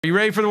Are you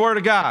ready for the Word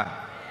of God?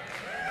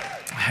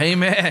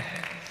 Amen.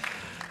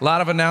 A lot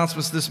of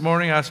announcements this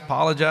morning. I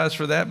apologize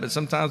for that, but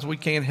sometimes we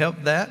can't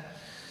help that.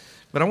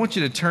 But I want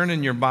you to turn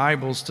in your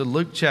Bibles to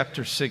Luke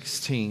chapter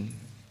 16.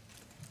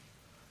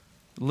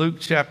 Luke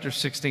chapter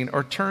 16,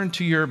 or turn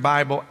to your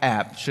Bible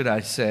app, should I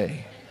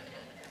say.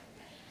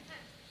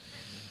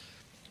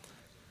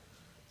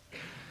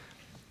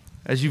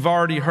 As you've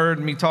already heard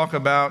me talk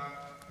about,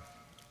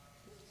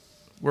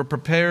 we're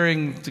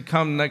preparing to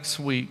come next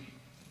week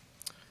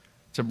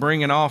to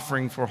bring an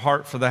offering for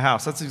Heart for the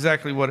House. That's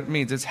exactly what it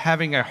means. It's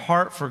having a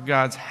heart for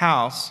God's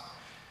house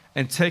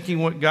and taking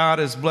what God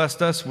has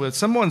blessed us with.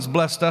 Someone's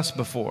blessed us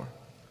before.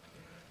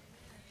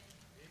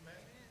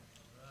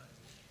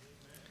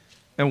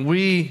 And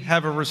we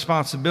have a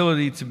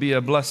responsibility to be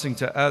a blessing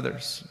to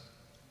others.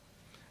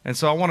 And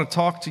so I want to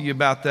talk to you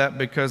about that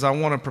because I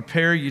want to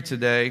prepare you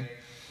today.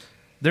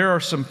 There are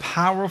some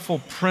powerful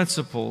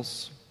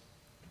principles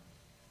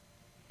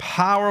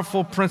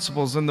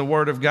in the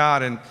Word of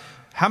God. And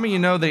how many of you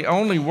know they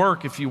only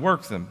work if you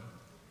work them?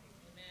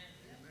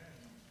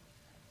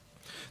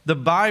 The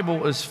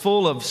Bible is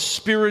full of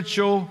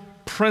spiritual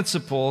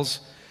principles,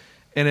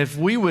 and if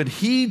we would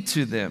heed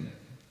to them,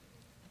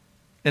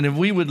 and if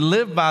we would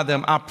live by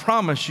them, I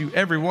promise you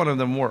every one of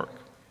them work.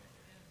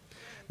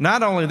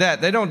 Not only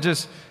that,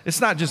 it's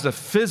not just a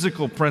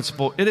physical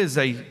principle, it is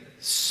a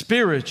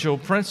spiritual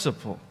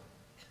principle.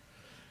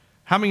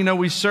 How many know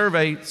we serve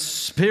a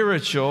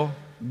spiritual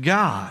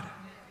God?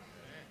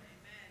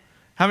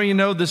 How many of you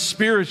know the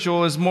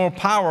spiritual is more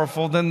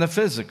powerful than the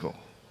physical?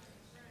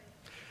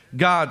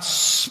 God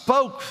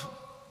spoke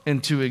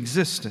into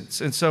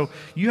existence. And so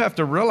you have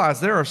to realize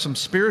there are some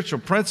spiritual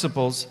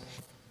principles.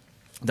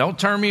 Don't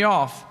turn me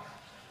off.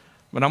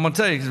 But I'm going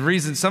to tell you the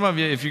reason some of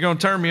you, if you're going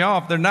to turn me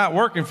off, they're not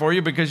working for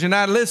you because you're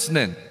not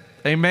listening.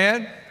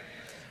 Amen?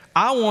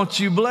 I want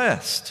you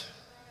blessed.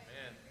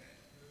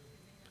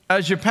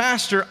 As your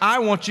pastor, I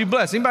want you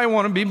blessed. Anybody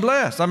want to be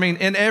blessed? I mean,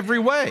 in every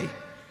way.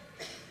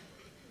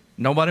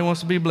 Nobody wants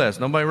to be blessed.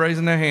 Nobody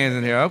raising their hands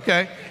in here.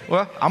 Okay,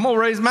 well, I'm going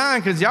to raise mine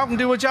because y'all can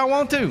do what y'all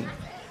want to.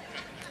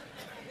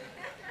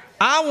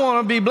 I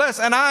want to be blessed,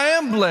 and I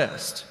am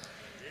blessed.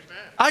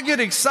 I get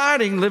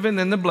exciting living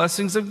in the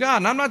blessings of God.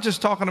 And I'm not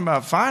just talking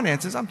about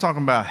finances. I'm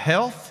talking about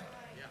health.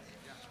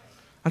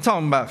 I'm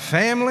talking about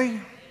family.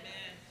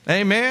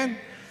 Amen.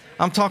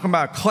 I'm talking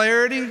about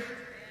clarity,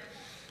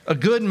 a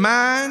good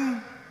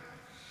mind,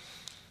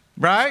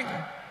 right?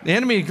 The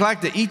enemy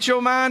like to eat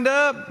your mind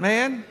up,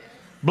 man.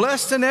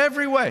 Blessed in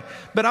every way.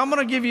 But I'm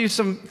going to give you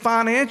some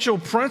financial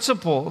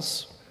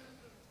principles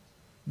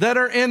that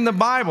are in the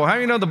Bible. How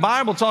do you know the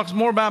Bible talks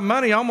more about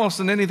money almost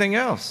than anything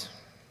else?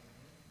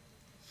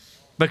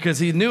 Because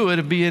he knew it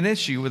would be an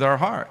issue with our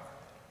heart.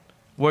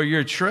 Where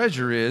your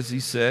treasure is, he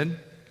said,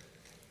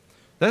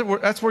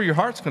 that's where your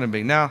heart's going to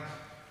be. Now,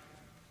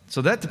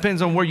 so that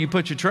depends on where you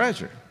put your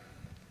treasure.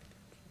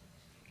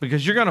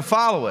 Because you're going to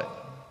follow it.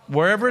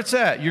 Wherever it's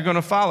at, you're going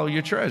to follow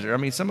your treasure. I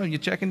mean, some of you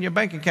checking your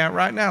bank account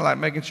right now, like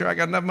making sure I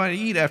got enough money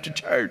to eat after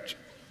church.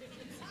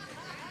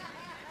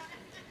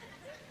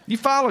 You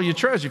follow your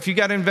treasure. If you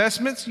got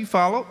investments, you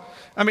follow.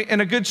 I mean, and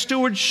a good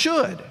steward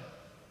should,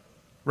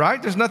 right?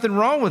 There's nothing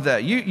wrong with that.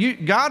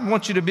 God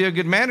wants you to be a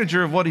good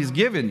manager of what he's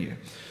given you.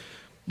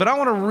 But I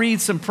want to read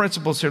some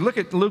principles here. Look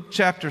at Luke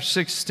chapter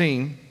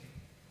 16,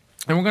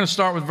 and we're going to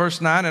start with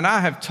verse 9. And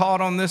I have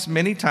taught on this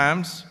many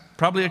times.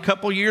 Probably a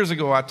couple years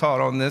ago I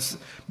taught on this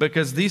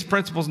because these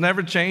principles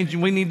never change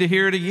and we need to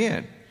hear it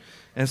again.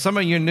 And some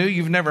of you knew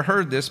you've never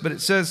heard this, but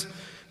it says,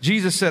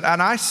 Jesus said, and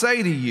I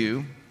say to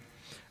you,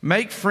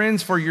 make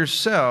friends for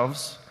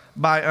yourselves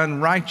by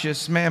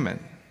unrighteous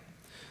mammon,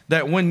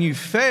 that when you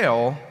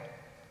fail,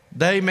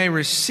 they may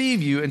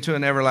receive you into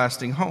an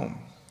everlasting home.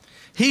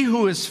 He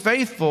who is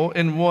faithful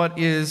in what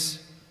is,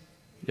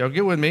 y'all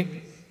get with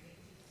me?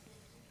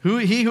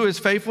 He who is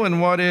faithful in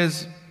what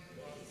is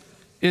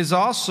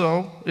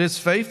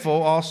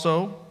faithful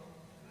also.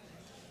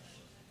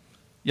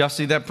 Y'all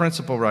see that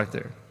principle right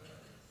there?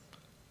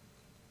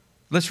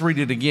 Let's read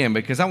it again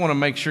because I want to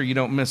make sure you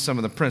don't miss some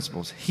of the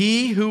principles.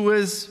 He who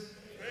is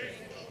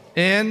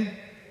in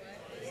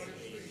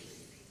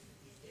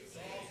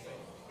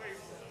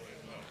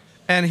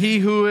and he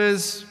who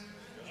is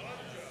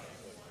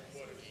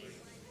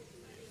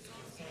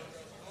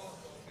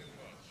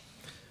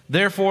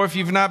therefore, if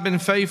you've not been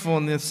faithful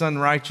in this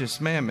unrighteous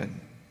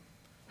mammon,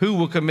 who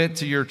will commit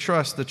to your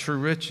trust the true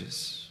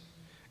riches?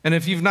 And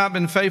if you've not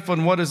been faithful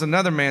in what is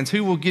another man's,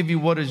 who will give you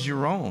what is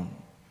your own?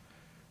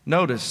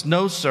 Notice,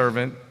 no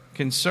servant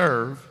can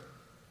serve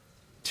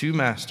two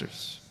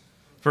masters.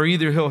 For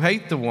either he'll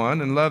hate the one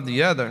and love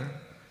the other,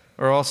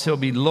 or else he'll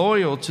be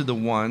loyal to the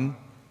one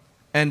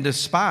and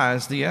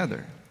despise the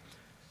other.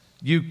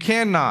 You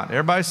cannot,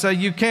 everybody say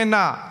you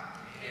cannot.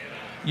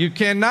 You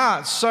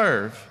cannot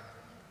serve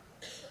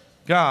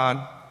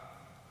God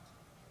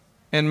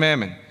and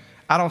mammon.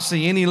 I don't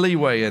see any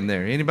leeway in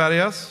there. Anybody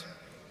else?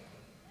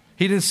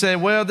 He didn't say,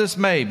 well, this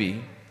may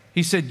be.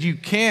 He said, you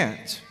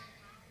can't.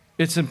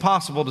 It's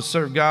impossible to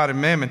serve God and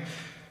mammon.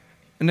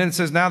 And then it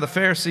says, now the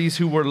Pharisees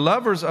who were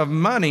lovers of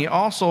money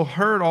also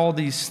heard all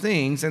these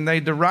things, and they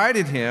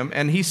derided him.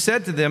 And he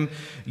said to them,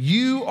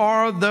 you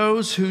are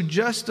those who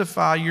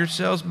justify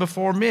yourselves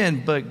before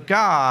men, but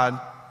God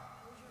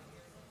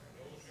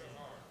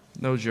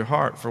knows your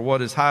heart. For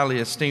what is highly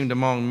esteemed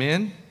among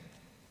men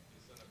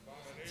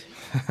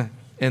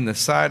in the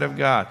sight of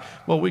God.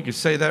 Well, we could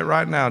say that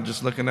right now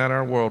just looking at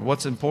our world.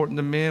 What's important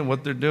to men,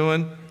 what they're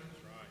doing,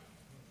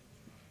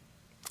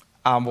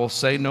 I will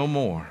say no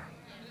more.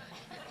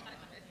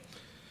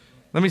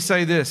 Let me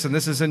say this, and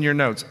this is in your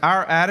notes.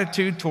 Our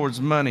attitude towards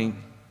money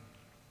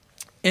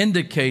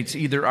indicates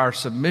either our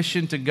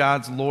submission to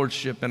God's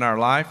lordship in our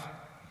life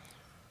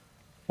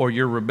or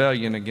your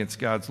rebellion against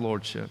God's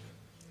lordship.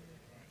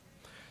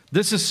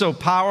 This is so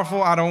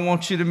powerful, I don't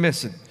want you to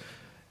miss it.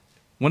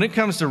 When it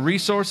comes to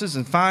resources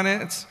and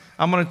finance,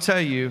 I'm going to tell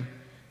you,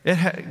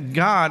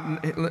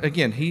 God,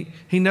 again,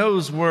 He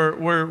knows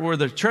where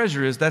the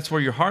treasure is. That's where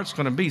your heart's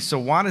going to be. So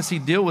why does He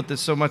deal with this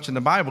so much in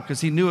the Bible?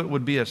 Because He knew it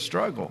would be a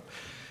struggle.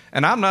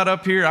 And I'm not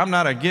up here, I'm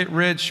not a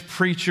get-rich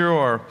preacher,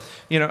 or,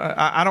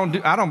 I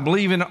don't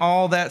believe in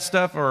all that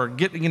stuff, or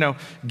give,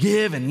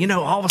 and,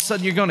 all of a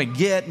sudden you're going to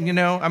get,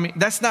 I mean,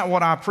 that's not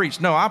what I preach.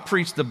 No, I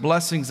preach the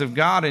blessings of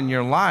God in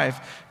your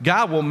life.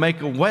 God will make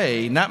a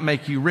way, not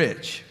make you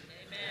rich.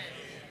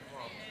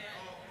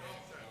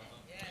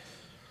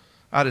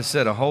 I just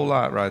said a whole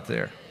lot right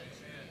there.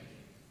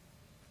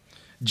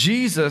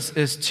 Jesus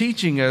is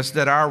teaching us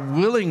that our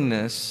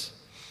willingness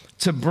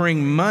to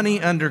bring money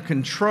under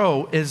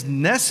control is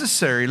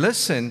necessary.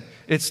 Listen,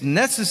 it's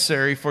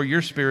necessary for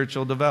your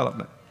spiritual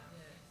development.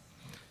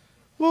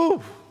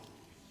 Woo!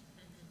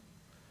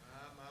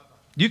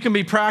 You can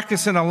be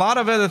practicing a lot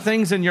of other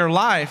things in your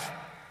life,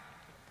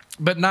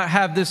 but not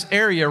have this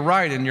area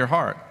right in your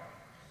heart.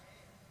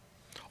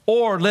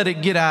 Or let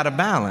it get out of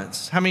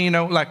balance. How many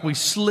like we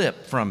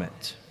slip from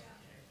it?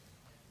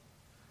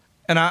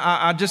 And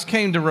I just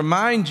came to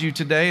remind you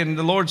today, and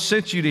the Lord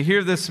sent you to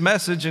hear this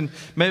message. And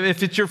maybe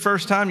if it's your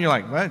first time, you're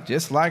like, well,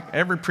 just like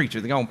every preacher,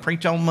 they're going to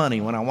preach on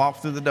money when I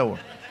walk through the door.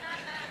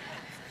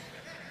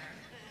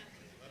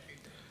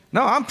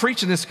 No, I'm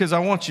preaching this because I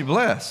want you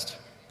blessed.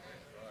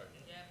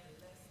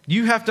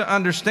 You have to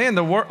understand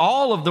the word.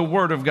 All of the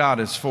Word of God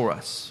is for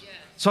us.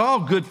 It's all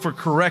good for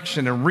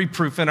correction and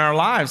reproof in our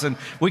lives. And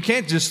we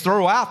can't just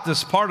throw out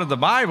this part of the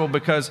Bible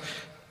because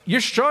you're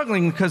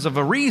struggling because of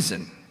a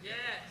reason.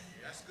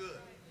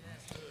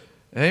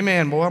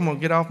 Amen. Boy, I'm going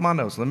to get off my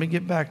notes. Let me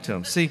get back to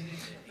them. See,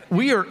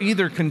 we are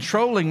either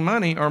controlling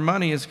money or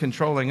money is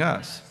controlling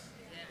us.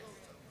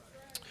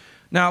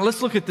 Now,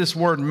 let's look at this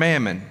word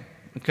mammon,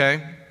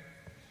 okay?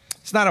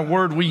 It's not a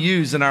word we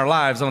use in our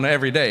lives on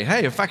every day.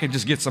 Hey, if I could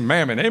just get some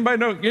mammon.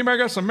 Anybody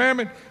got some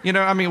mammon? We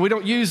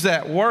don't use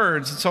that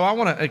word. So I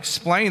want to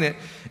explain it.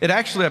 It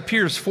actually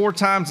appears 4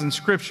 times in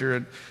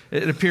Scripture.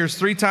 It appears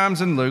 3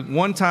 times in Luke,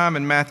 1 time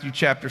in Matthew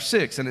chapter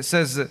 6. And it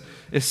says that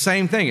it's the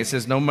same thing. It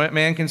says, no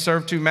man can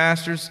serve 2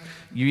 masters.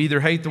 You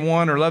either hate the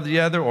one or love the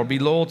other, or be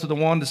loyal to the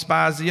one,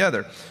 despise the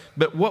other.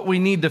 But what we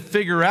need to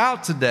figure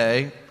out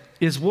today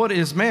is, what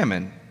is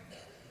mammon?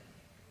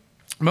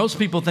 Most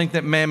people think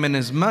that mammon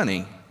is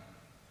money.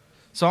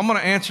 So I'm going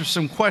to answer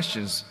some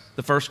questions.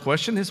 The first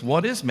question is,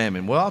 what is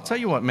mammon? Well, I'll tell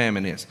you what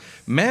mammon is.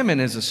 Mammon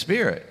is a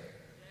spirit.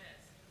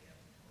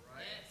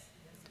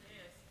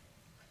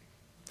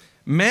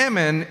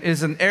 Mammon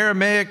is an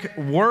Aramaic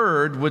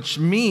word which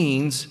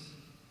means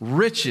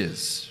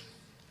riches.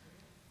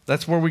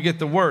 That's where we get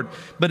the word.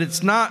 But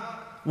it's not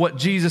what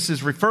Jesus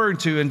is referring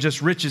to in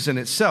just riches in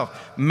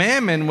itself.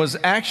 Mammon was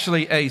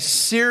actually a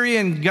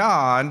Syrian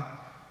god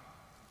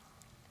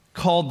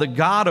called the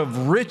god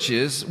of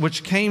riches,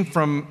 which came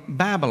from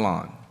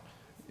Babylon.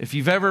 If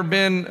you've ever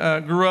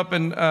grew up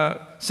in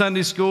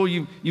Sunday school,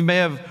 you may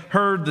have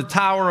heard the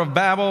Tower of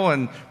Babel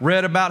and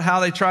read about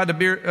how they tried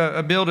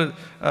to build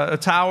a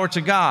tower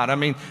to God. I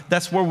mean,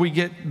 that's where we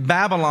get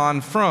Babylon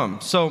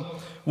from. So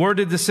where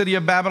did the city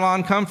of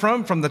Babylon come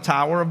from? From the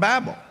Tower of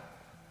Babel.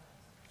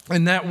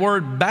 And that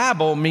word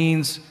Babel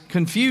means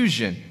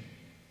confusion.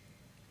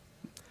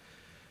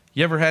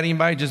 You ever had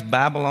anybody just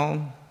babble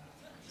on?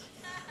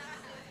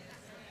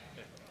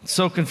 It's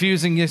so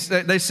confusing. They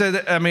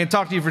said,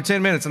 talk to you for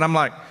 10 minutes, and I'm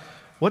like,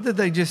 what did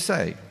they just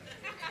say?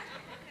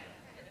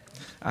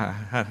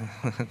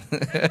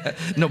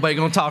 Nobody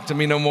gonna talk to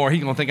me no more. He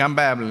gonna think I'm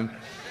babbling.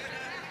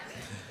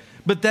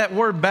 But that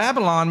word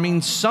Babylon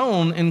means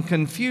sown in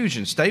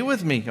confusion. Stay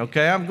with me,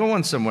 okay? I'm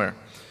going somewhere.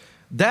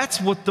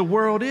 That's what the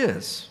world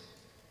is.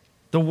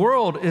 The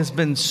world has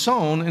been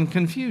sown in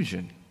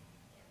confusion.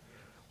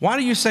 Why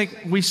do you think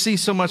we see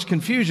so much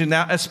confusion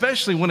now,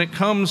 especially when it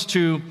comes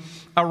to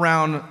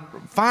around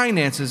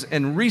finances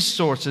and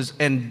resources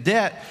and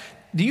debt?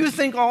 Do you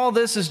think all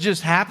this is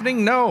just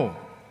happening? No.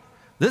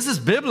 This is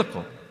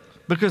biblical,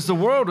 because the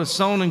world is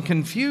sown in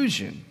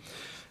confusion.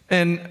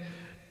 And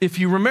if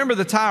you remember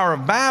the Tower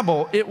of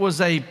Babel, it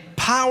was a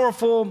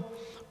powerful,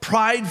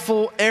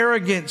 prideful,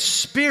 arrogant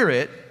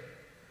spirit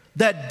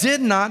that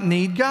did not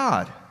need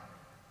God.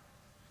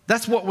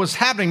 That's what was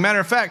happening.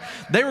 Matter of fact,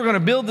 they were going to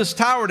build this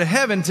tower to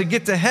heaven to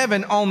get to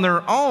heaven on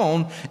their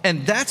own,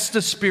 and that's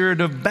the spirit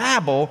of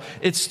Babel.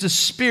 It's the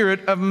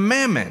spirit of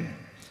Mammon.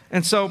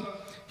 And so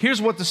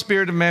here's what the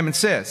spirit of Mammon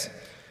says.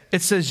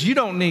 It says, you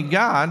don't need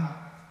God,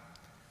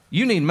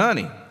 you need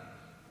money.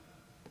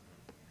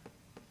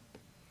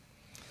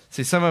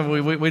 See, some of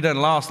we done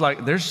lost,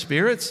 like, there's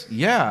spirits?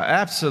 Yeah,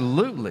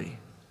 absolutely.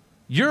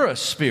 You're a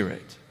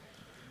spirit.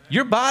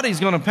 Your body's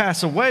going to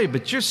pass away,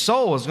 but your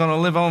soul is going to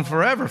live on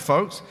forever,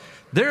 folks.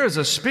 There is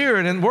a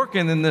spirit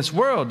working in this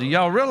world. Do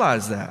y'all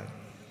realize that?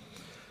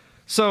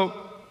 So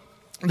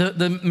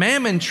the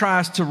Mammon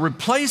tries to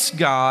replace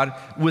God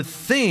with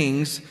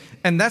things,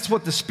 and that's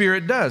what the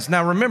spirit does.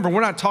 Now, remember, we're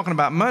not talking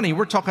about money.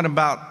 We're talking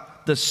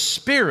about the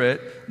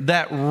spirit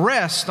that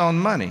rests on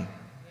money.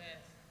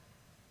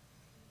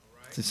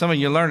 See, some of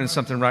you are learning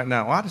something right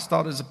now. Well, I just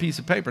thought it was a piece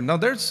of paper. No,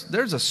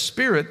 there's a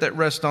spirit that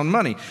rests on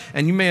money.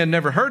 And you may have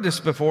never heard this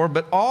before,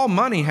 but all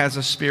money has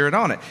a spirit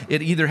on it.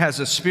 It either has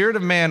the spirit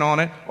of man on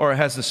it or it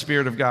has the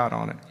spirit of God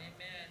on it.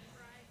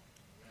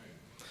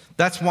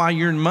 That's why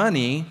your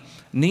money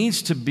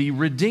needs to be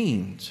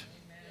redeemed.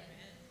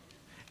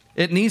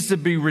 It needs to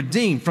be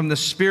redeemed from the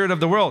spirit of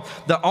the world.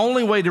 The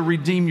only way to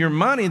redeem your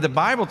money, the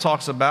Bible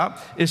talks about,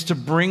 is to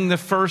bring the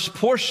first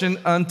portion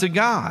unto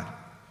God.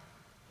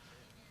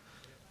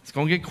 It's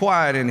going to get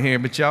quiet in here,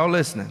 but y'all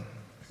listening.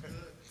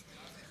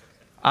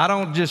 I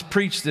don't just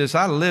preach this,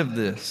 I live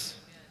this.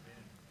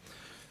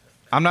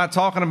 I'm not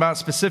talking about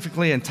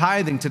specifically in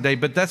tithing today,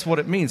 but that's what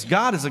it means.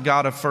 God is a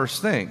God of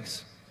first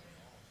things.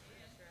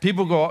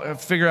 People go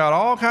figure out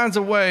all kinds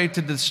of ways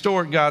to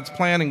distort God's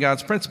plan and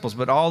God's principles,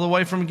 but all the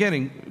way from the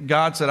beginning,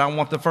 God said, I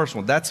want the first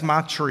one. That's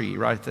my tree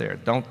right there.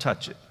 Don't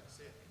touch it.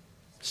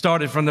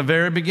 Started from the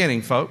very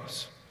beginning,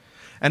 folks.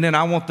 And then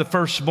I want the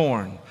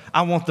firstborn.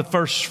 I want the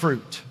first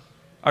fruit.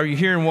 Are you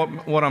hearing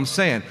what I'm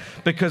saying?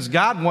 Because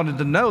God wanted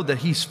to know that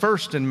he's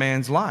first in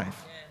man's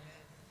life.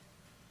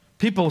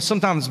 People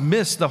sometimes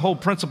miss the whole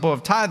principle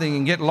of tithing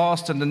and get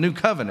lost in the new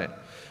covenant.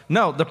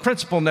 No, the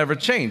principle never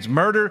changed.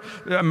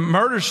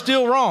 Murder's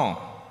still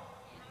wrong.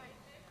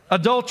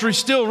 Adultery's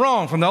still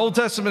wrong from the Old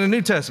Testament and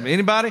New Testament.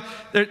 Anybody?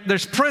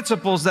 There's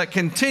principles that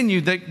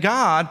continue that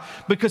God,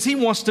 because he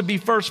wants to be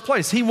first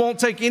place. He won't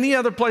take any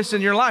other place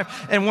in your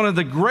life. And one of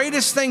the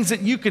greatest things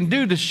that you can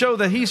do to show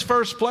that he's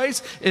first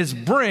place is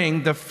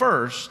bring the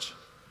first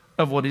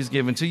of what he's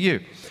given to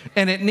you.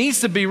 And it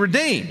needs to be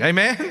redeemed.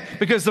 Amen?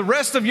 Because the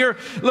rest of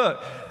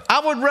look,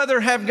 I would rather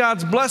have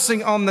God's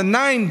blessing on the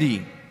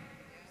 90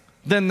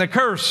 than the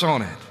curse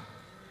on it.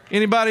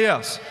 Anybody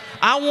else?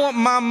 I want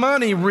my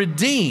money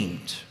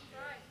redeemed.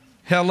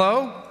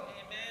 Hello?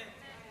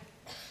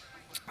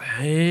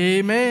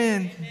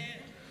 Amen.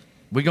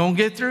 We're going to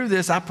get through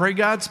this. I pray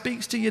God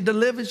speaks to you,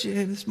 delivers you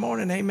this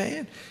morning.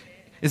 Amen.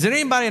 Is there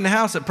anybody in the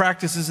house that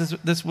practices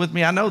this with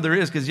me? I know there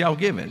is because y'all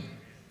giving.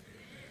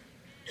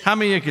 How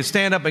many of you can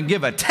stand up and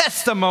give a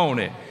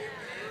testimony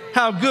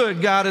how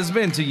good God has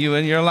been to you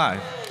in your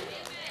life?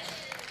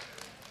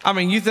 I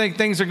mean, you think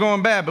things are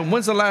going bad, but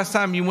when's the last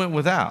time you went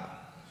without?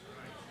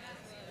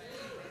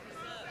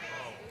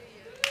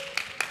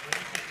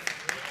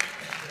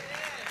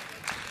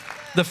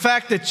 The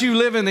fact that you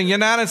live in the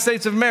United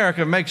States of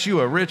America makes you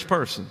a rich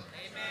person.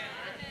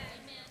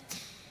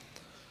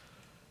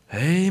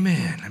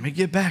 Amen. Let me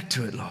get back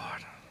to it,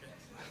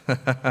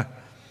 Lord.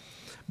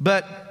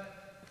 But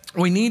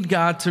we need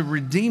God to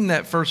redeem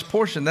that first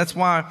portion. That's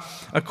why,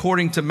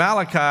 according to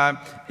Malachi,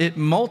 it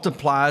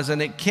multiplies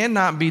and it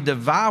cannot be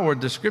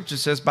devoured, the scripture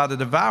says, by the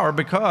devourer,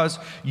 because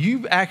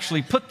you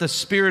actually put the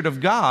Spirit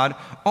of God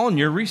on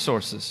your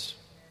resources.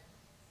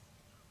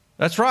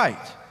 That's right.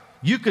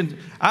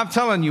 I'm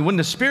telling you, when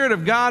the Spirit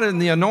of God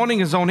and the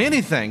anointing is on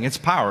anything, it's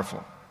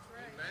powerful.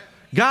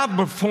 God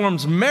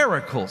performs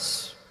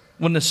miracles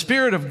when the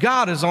Spirit of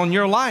God is on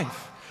your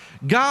life.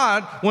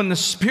 God, when the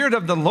Spirit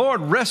of the Lord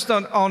rests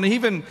on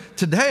even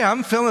today,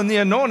 I'm feeling the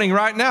anointing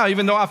right now,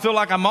 even though I feel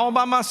like I'm all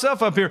by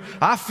myself up here.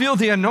 I feel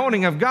the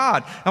anointing of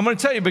God. I'm going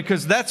to tell you,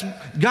 because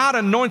God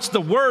anoints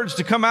the words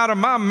to come out of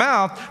my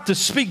mouth to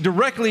speak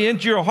directly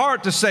into your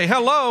heart to say,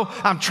 hello,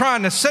 I'm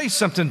trying to say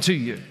something to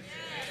you.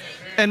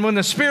 And when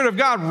the Spirit of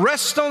God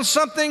rests on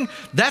something,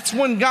 that's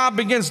when God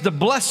begins to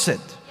bless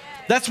it.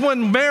 That's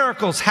when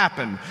miracles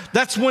happen.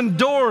 That's when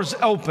doors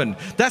open.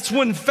 That's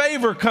when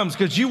favor comes,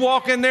 because you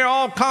walk in there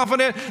all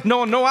confident,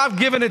 knowing, no, I've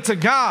given it to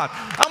God.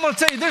 I'm going to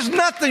tell you, there's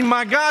nothing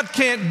my God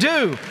can't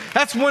do.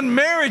 That's when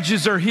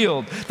marriages are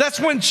healed. That's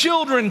when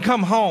children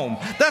come home.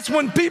 That's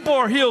when people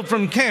are healed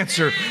from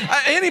cancer.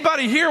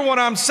 Anybody hear what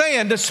I'm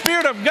saying? The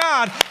Spirit of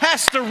God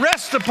has to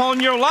rest upon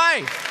your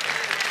life.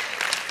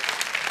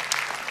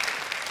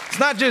 It's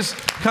not just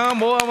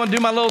come, boy, I want to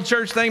do my little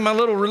church thing, my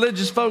little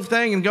religious folk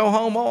thing, and go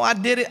home. Oh, I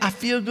did it. I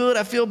feel good.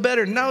 I feel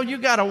better. No, you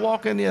got to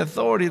walk in the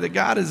authority that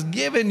God has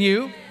given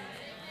you,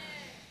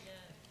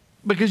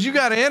 because you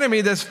got an enemy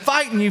that's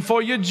fighting you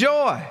for your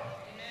joy,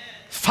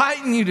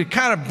 fighting you to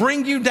kind of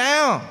bring you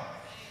down.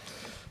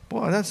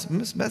 Boy,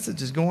 this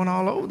message is going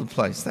all over the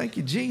place. Thank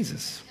you,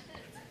 Jesus.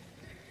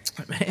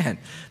 Man,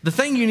 the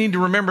thing you need to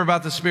remember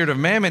about the spirit of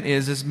mammon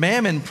is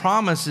mammon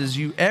promises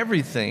you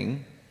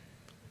everything,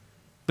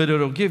 but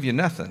it'll give you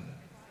nothing.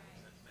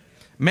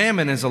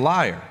 Mammon is a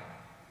liar.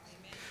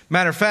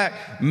 Matter of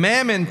fact,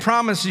 mammon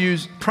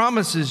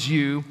promises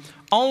you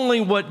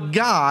only what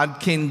God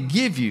can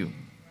give you.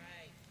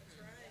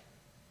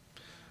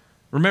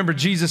 Remember,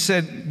 Jesus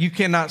said you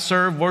cannot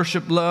serve,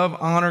 worship, love,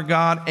 honor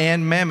God,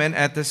 and mammon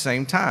at the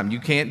same time. You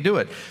can't do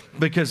it.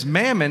 Because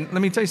mammon,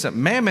 let me tell you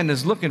something, mammon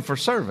is looking for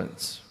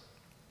servants.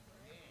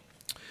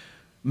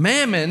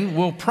 Mammon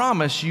will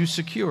promise you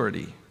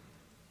security.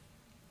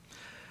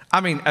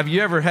 I mean, have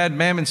you ever had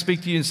mammon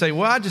speak to you and say,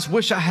 well, I just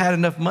wish I had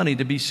enough money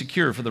to be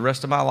secure for the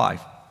rest of my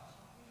life?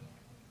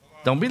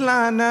 Don't be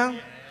lying now.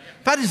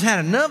 If I just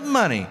had enough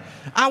money,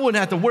 I wouldn't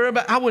have to worry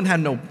about, I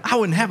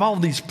wouldn't have all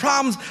these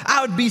problems.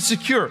 I would be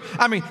secure.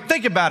 I mean,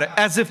 think about it,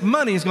 as if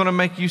money is going to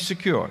make you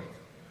secure.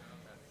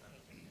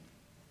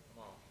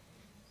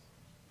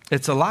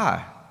 It's a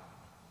lie.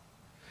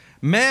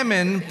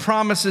 Mammon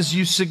promises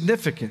you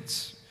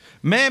significance.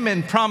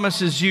 Mammon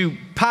promises you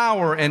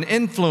power and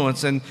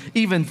influence and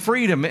even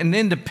freedom and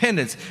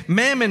independence.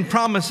 Mammon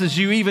promises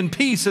you even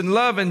peace and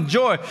love and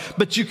joy.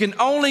 But you can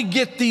only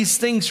get these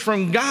things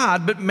from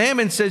God, but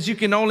mammon says you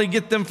can only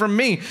get them from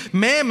me.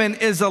 Mammon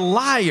is a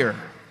liar.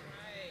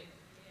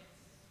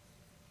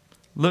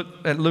 Look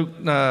at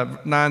Luke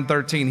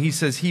 9:13. He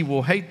says he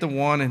will hate the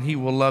one and he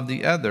will love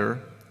the other,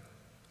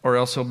 or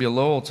else he'll be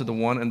loyal to the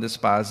one and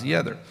despise the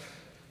other.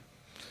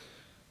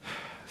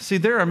 See,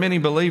 there are many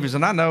believers,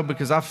 and I know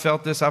because I've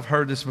felt this, I've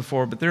heard this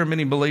before, but there are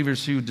many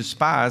believers who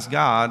despise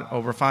God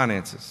over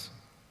finances.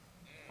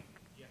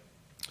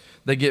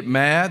 They get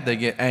mad, they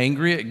get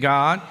angry at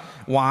God.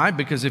 Why?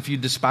 Because if you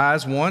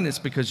despise one, it's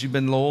because you've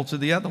been loyal to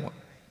the other one.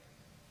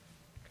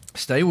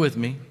 Stay with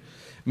me.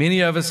 Many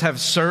of us have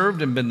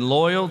served and been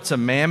loyal to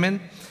mammon.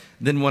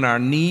 Then when our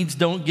needs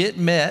don't get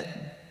met,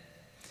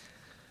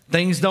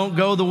 things don't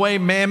go the way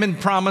mammon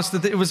promised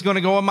that it was going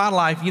to go in my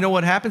life, you know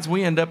what happens?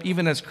 We end up,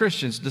 even as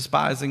Christians,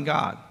 despising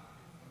God.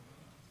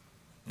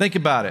 Think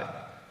about it.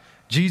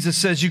 Jesus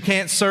says you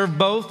can't serve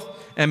both,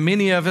 and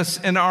many of us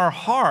in our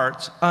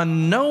hearts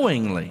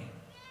unknowingly,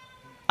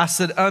 I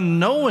said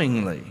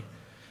unknowingly,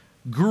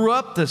 grew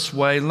up this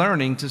way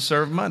learning to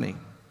serve money.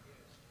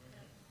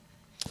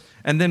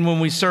 And then when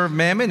we serve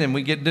mammon and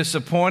we get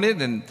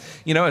disappointed, and,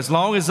 you know, as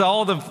long as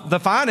all the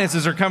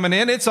finances are coming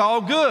in, it's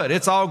all good.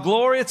 It's all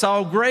glory. It's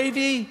all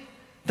gravy.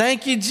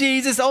 Thank you,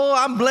 Jesus. Oh,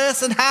 I'm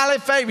blessed and highly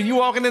favored. You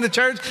walking into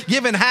church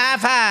giving high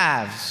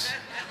fives.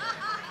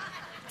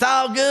 It's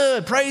all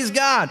good. Praise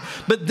God.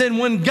 But then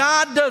when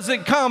God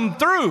doesn't come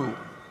through,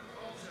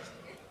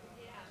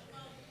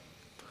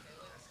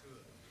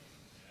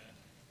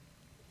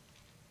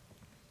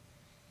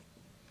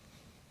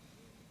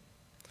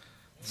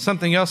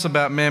 something else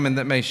about mammon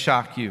that may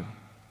shock you.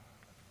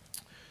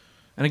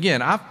 And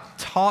again, I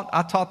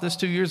taught this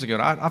 2 years ago.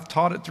 I've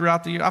taught it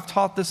throughout the year. I've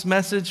taught this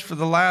message for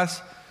the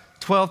last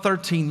 12,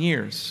 13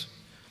 years.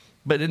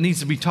 But it needs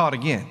to be taught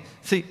again.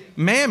 See,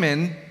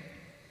 mammon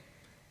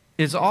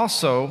is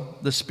also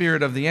the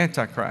spirit of the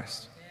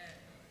Antichrist.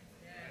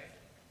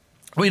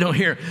 We don't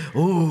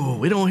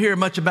hear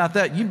much about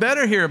that. You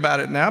better hear about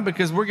it now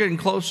because we're getting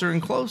closer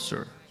and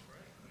closer.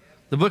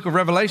 The book of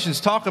Revelations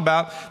talk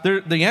about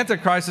the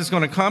Antichrist is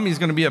going to come. He's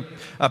going to be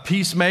a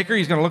peacemaker.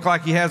 He's going to look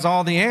like he has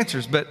all the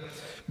answers. But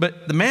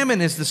the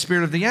mammon is the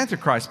spirit of the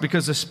Antichrist,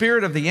 because the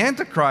spirit of the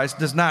Antichrist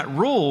does not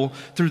rule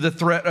through the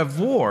threat of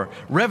war.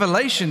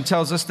 Revelation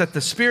tells us that the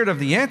spirit of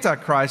the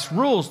Antichrist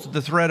rules through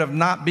the threat of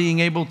not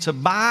being able to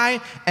buy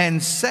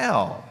and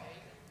sell.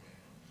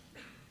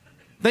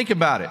 Think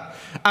about it.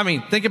 I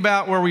mean, think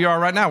about where we are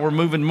right now. We're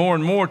moving more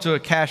and more to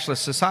a cashless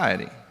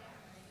society.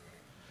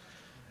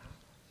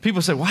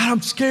 People say, well,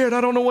 I'm scared.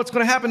 I don't know what's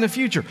going to happen in the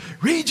future.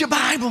 Read your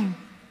Bible.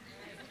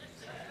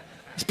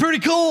 It's pretty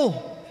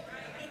cool.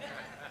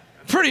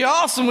 Pretty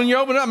awesome when you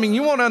open it up. I mean,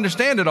 you won't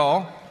understand it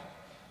all.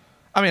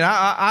 I mean,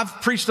 I've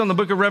preached on the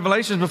book of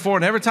Revelations before,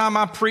 and every time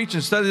I preach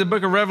and study the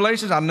book of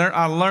Revelations, I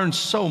learn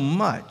so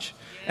much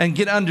and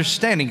get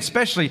understanding,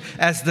 especially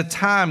as the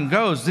time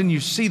goes. Then you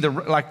see the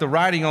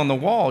writing on the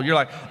wall. You're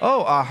like,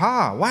 oh,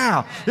 aha,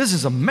 wow, this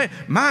is amazing.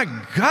 My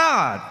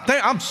God,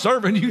 I'm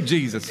serving you,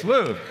 Jesus.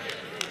 Woo.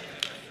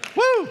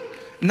 Woo!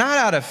 Not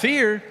out of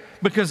fear,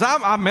 because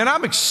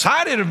I'm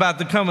excited about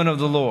the coming of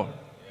the Lord.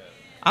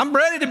 I'm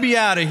ready to be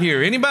out of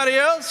here. Anybody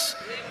else?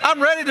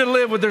 I'm ready to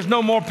live where there's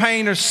no more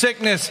pain or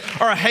sickness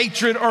or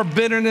hatred or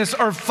bitterness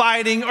or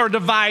fighting or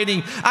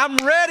dividing. I'm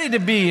ready to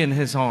be in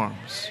His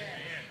arms.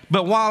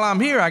 But while I'm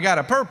here, I got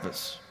a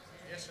purpose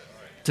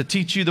to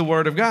teach you the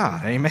Word of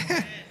God.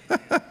 Amen.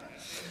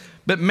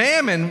 But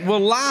mammon will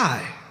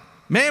lie.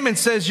 Mammon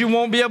says you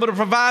won't be able to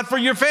provide for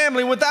your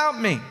family without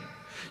me.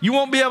 You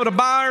won't be able to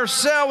buy or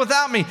sell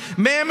without me.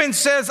 Mammon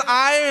says,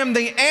 I am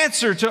the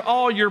answer to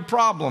all your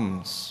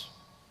problems.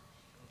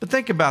 But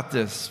think about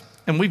this,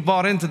 and we've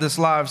bought into this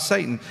lie of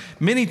Satan.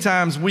 Many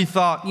times we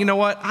thought, you know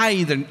what, I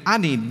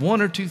need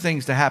one or two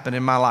things to happen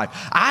in my life.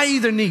 I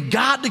either need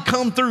God to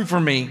come through for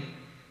me,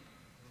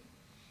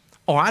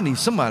 or I need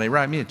somebody to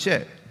write me a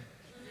check.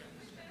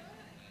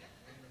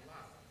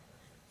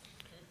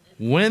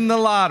 Win the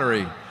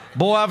lottery.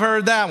 Boy, I've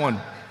heard that one.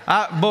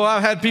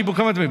 I've had people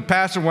come up to me,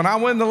 Pastor, when I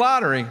win the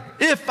lottery,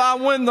 if I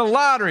win the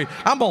lottery,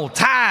 I'm going to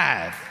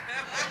tithe.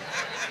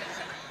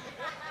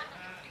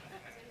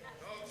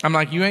 I'm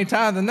like, you ain't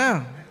tithing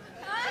now.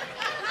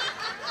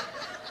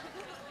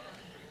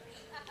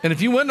 And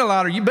if you win the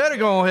lottery, you better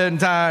go ahead and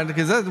tithe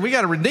because we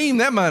got to redeem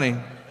that money.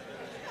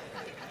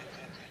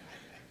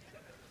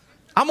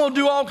 I'm going to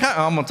do all kinds.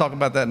 I'm going to talk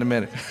about that in a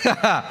minute.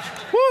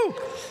 Woo.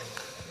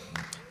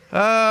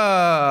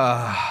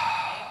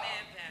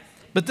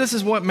 But this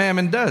is what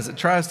mammon does. It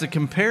tries to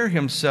compare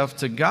himself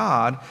to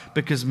God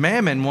because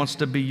mammon wants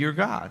to be your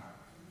God.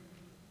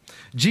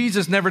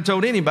 Jesus never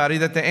told anybody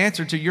that the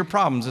answer to your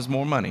problems is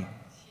more money.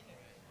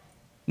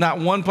 Not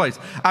one place.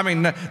 I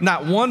mean,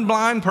 not one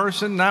blind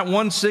person, not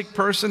one sick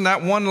person,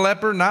 not one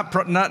leper, not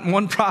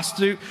one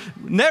prostitute.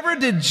 Never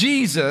did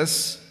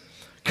Jesus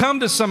come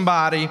to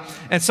somebody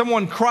and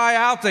someone cry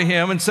out to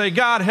him and say,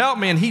 God, help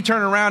me. And he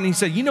turned around and he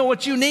said, you know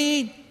what you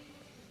need?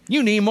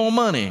 You need more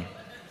money.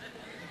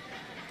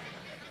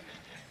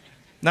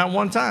 Not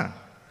one time.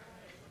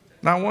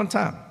 Not one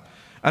time.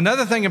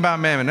 Another thing about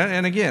mammon,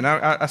 and again,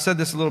 I said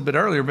this a little bit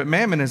earlier, but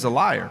mammon is a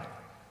liar.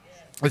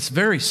 It's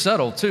very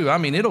subtle, too. I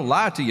mean, it'll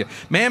lie to you.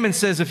 Mammon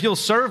says, if you'll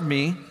serve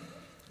me,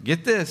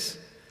 get this,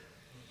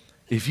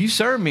 if you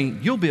serve me,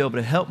 you'll be able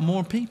to help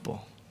more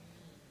people.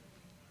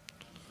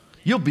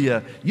 You'll be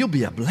a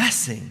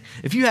blessing.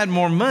 If you had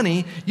more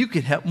money, you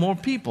could help more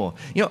people.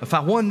 You know, if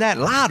I won that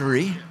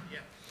lottery,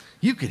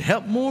 you could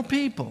help more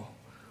people.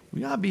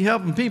 We ought to be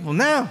helping people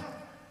now.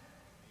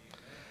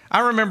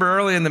 I remember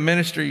early in the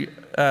ministry,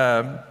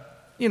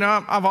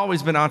 I've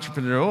always been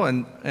entrepreneurial,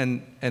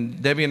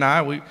 and Debbie and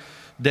I,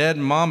 Dad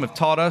and Mom have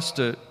taught us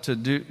to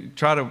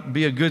try to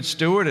be a good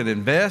steward and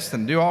invest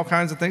and do all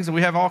kinds of things. And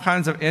we have all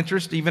kinds of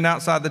interest even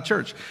outside the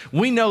church.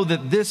 We know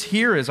that this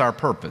here is our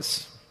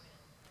purpose.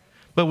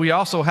 But we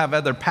also have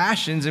other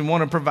passions and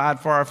want to provide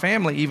for our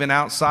family even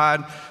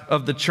outside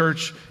of the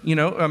church. You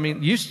know, I mean,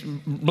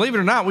 believe it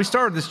or not, we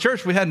started this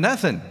church, we had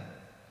nothing.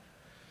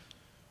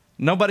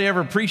 Nobody ever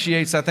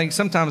appreciates, I think,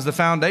 sometimes the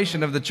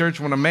foundation of the church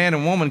when a man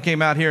and woman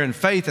came out here in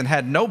faith and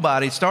had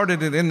nobody,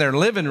 started it in their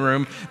living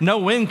room,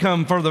 no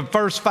income for the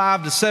first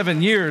 5 to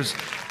 7 years.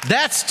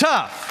 That's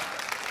tough.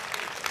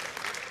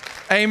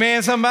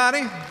 Amen,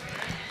 somebody?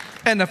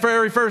 And the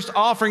very first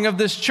offering of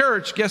this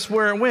church, guess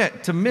where it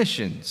went? To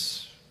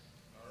missions.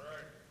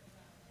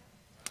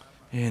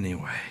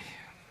 Anyway,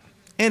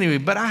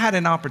 but I had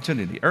an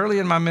opportunity. Early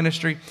in my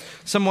ministry,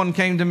 someone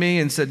came to me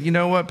and said, you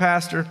know what,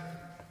 Pastor?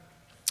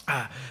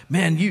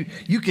 Man,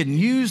 you can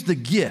use the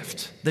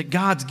gift that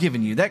God's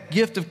given you, that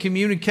gift of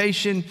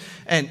communication,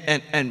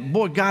 and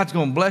boy, God's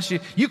going to bless you.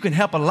 You can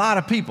help a lot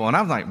of people. And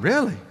I was like,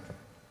 really?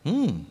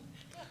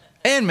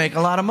 And make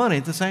a lot of money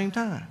at the same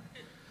time.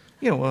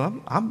 You know,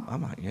 well,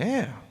 I'm like,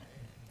 yeah,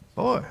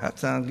 boy, that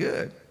sounds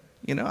good.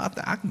 You know,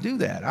 I can do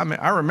that. I mean,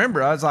 I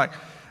remember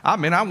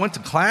I went to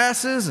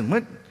classes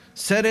and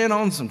sat in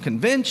on some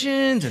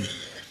conventions, and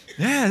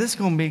yeah, this is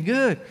going to be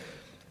good.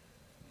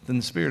 Then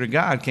the Spirit of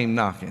God came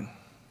knocking.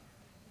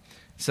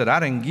 Said,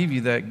 I didn't give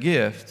you that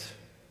gift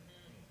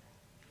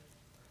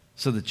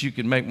so that you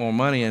could make more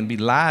money and be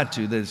lied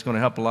to that it's going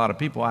to help a lot of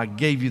people. I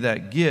gave you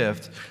that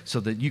gift so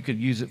that you could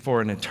use it for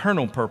an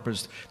eternal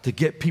purpose to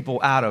get people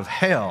out of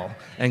hell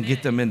and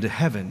get them into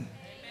heaven.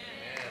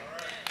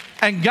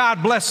 And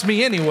God blessed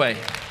me anyway.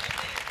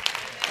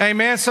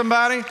 Amen,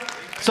 somebody?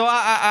 So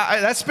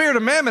that spirit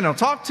of mammon will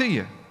talk to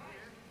you.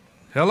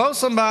 Hello,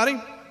 somebody?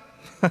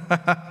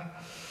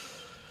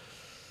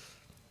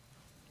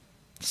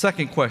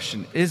 Second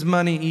question, is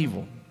money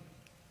evil?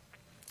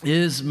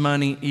 Is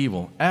money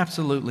evil?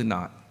 Absolutely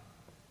not.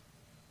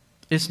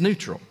 It's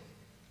neutral.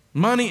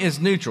 Money is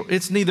neutral.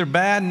 It's neither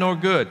bad nor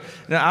good.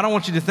 Now, I don't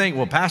want you to think,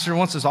 well, Pastor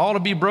wants us all to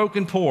be broke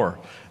and poor.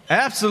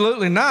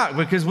 Absolutely not,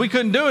 because we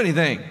couldn't do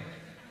anything.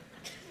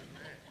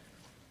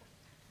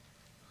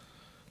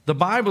 The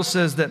Bible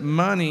says that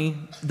money,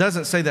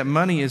 doesn't say that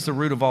money is the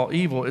root of all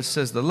evil. It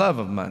says the love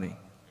of money.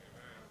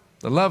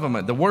 The love of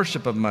money, the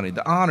worship of money,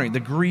 the honoring, the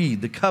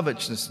greed, the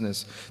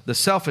covetousness, the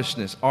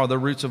selfishness are the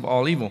roots of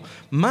all evil.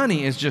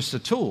 Money is just a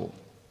tool.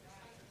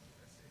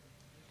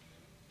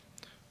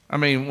 I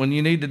mean, when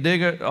you need to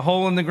dig a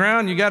hole in the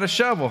ground, you got a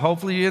shovel,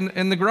 hopefully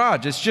in the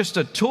garage. It's just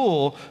a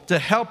tool to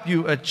help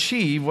you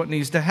achieve what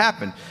needs to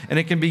happen. And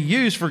it can be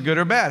used for good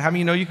or bad. How many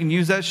of you know you can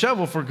use that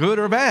shovel for good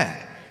or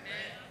bad?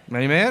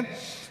 Amen?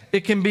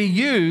 It can be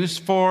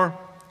used for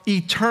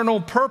eternal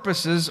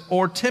purposes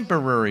or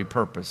temporary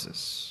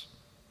purposes.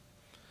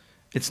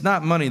 It's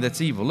not money that's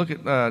evil. Look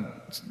at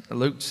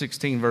Luke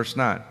 16, verse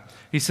 9.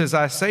 He says,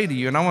 I say to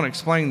you, and I want to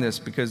explain this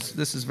because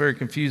this is very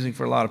confusing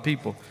for a lot of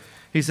people.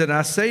 He said,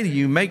 I say to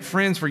you, make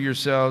friends for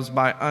yourselves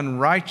by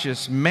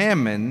unrighteous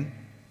mammon,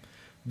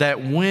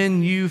 that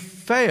when you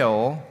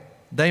fail,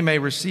 they may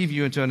receive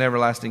you into an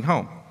everlasting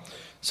home.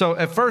 So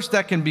at first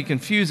that can be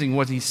confusing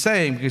what he's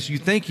saying because you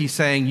think he's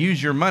saying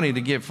use your money to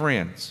get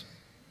friends.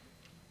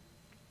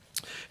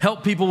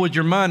 Help people with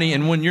your money,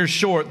 and when you're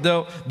short,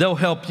 they'll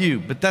help you.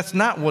 But that's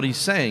not what he's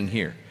saying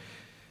here.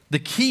 The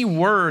key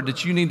word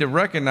that you need to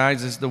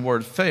recognize is the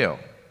word fail.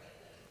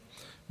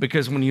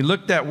 Because when you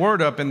look that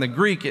word up in the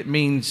Greek, it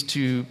means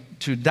to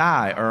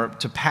die or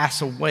to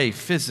pass away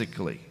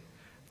physically.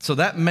 So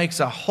that makes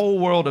a whole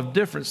world of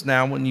difference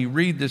now when you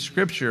read the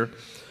scripture.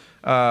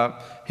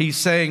 He's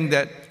saying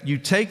that you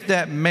take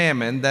that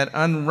mammon, that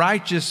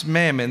unrighteous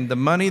mammon, the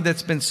money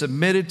that's been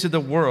submitted to the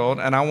world,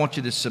 and I want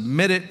you to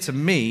submit it to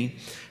me.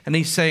 And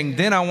he's saying,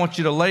 then I want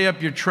you to lay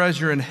up your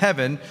treasure in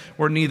heaven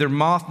where neither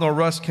moth nor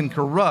rust can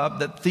corrupt,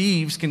 that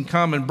thieves can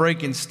come and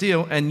break and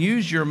steal, and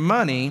use your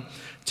money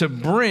to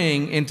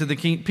bring into the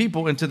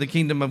people into the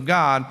kingdom of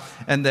God,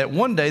 and that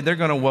one day they're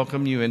going to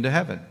welcome you into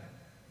heaven.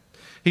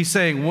 He's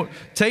saying,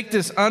 take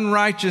this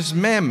unrighteous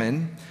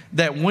mammon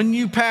that when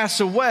you pass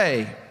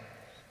away,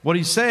 what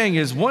he's saying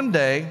is one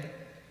day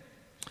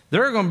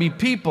there are going to be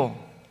people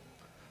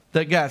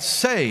that got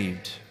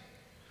saved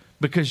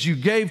because you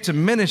gave to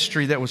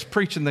ministry that was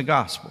preaching the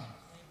gospel.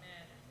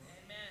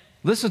 Amen.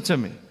 Listen to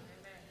me. Amen.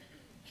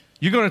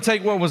 You're going to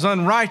take what was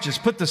unrighteous,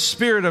 put the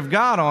Spirit of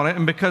God on it,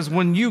 and because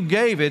when you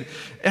gave it,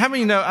 how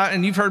many know,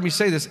 and you've heard me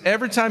say this,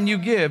 every time you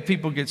give,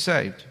 people get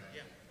saved.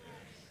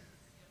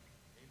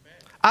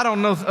 I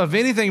don't know of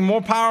anything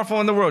more powerful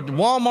in the world.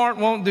 Walmart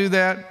won't do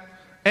that.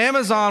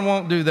 Amazon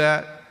won't do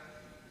that.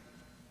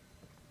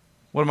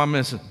 What am I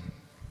missing?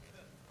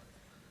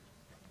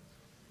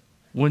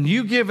 When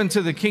you give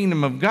into the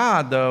kingdom of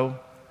God, though,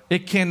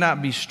 it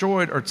cannot be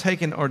destroyed or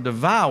taken or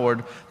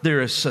devoured.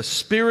 There is a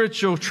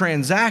spiritual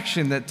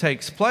transaction that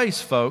takes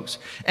place, folks,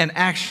 and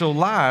actual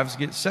lives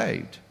get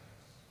saved.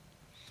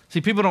 See,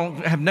 people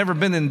have never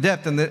been in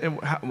depth, and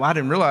I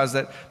didn't realize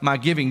that my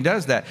giving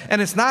does that. And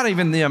it's not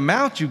even the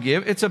amount you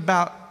give, it's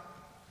about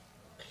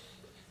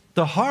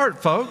the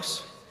heart,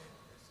 folks.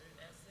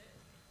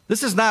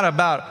 This is not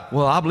about,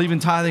 well, I believe in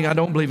tithing, I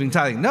don't believe in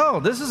tithing.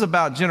 No, this is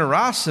about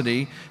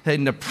generosity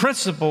and the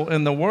principle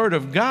in the Word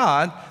of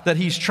God that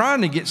He's trying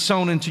to get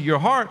sown into your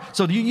heart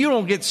so you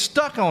don't get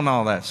stuck on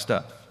all that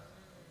stuff.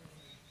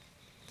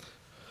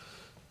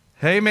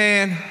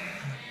 Amen.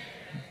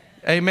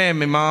 Amen,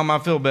 me mom, I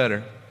feel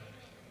better.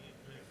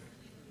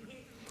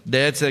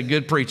 Dad said,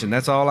 good preaching.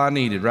 That's all I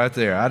needed right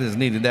there. I just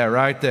needed that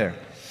right there.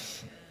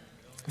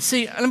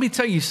 See, let me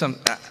tell you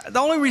something. The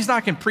only reason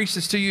I can preach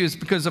this to you is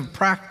because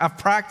I've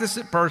practiced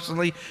it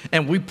personally,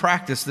 and we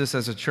practice this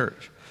as a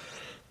church.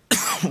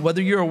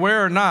 Whether you're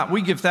aware or not,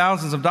 we give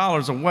thousands of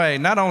dollars away,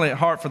 not only at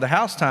Heart for the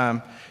House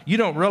Time. You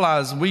don't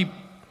realize we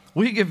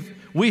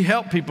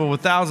help people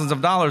with thousands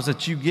of dollars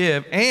that you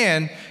give,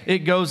 and it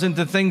goes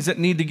into things that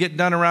need to get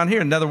done around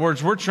here. In other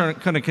words, we're going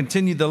to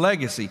continue the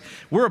legacy.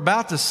 We're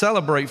about to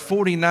celebrate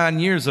 49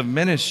 years of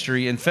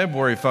ministry in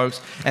February,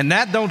 folks, and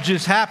that don't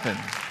just happen.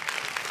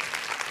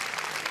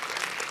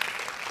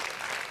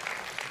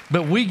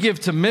 But we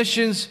give to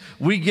missions.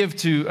 We give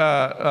to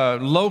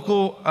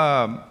local,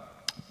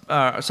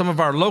 some of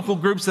our local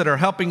groups that are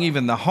helping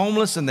even the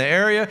homeless in the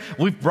area.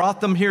 We've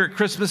brought them here at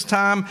Christmas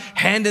time,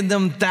 handed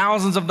them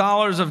thousands of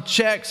dollars of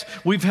checks.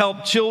 We've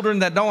helped children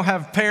that don't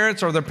have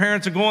parents or their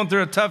parents are going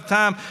through a tough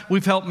time.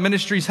 We've helped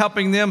ministries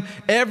helping them.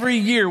 Every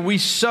year we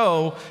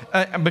sow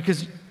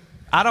because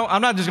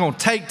I'm not just going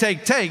to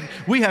take.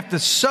 We have to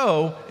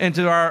sow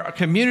into our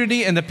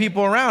community and the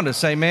people around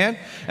us, amen?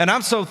 And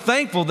I'm so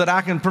thankful that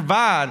I can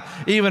provide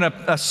even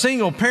a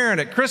single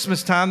parent at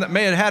Christmas time that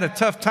may have had a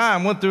tough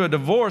time, went through a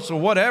divorce or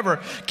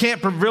whatever,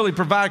 can't really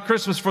provide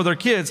Christmas for their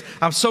kids.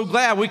 I'm so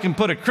glad we can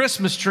put a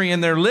Christmas tree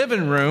in their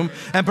living room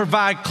and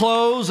provide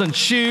clothes and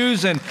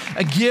shoes and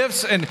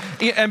gifts and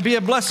be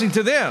a blessing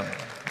to them,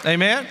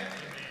 amen?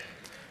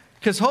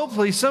 Because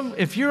hopefully,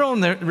 if you're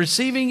on the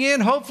receiving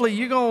end, hopefully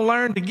you're going to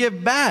learn to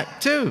give back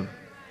too.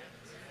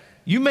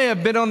 You may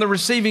have been on the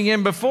receiving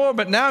end before,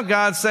 but now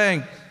God's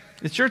saying,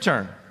 it's your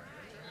turn.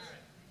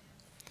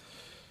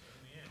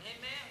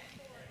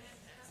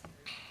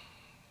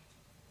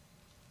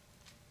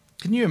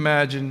 Can you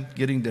imagine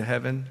getting to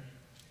heaven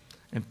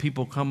and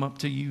people come up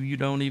to you you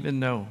don't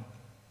even know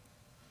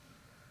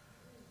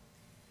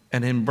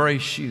and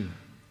embrace you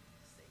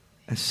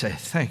and say,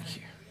 thank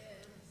you.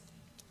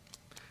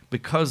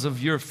 Because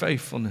of your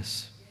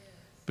faithfulness,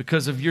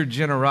 because of your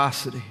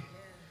generosity,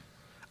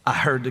 I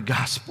heard the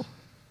gospel.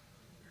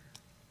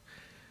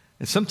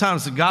 And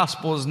sometimes the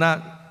gospel is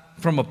not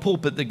from a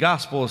pulpit. The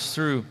gospel is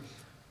through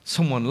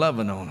someone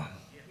loving on them.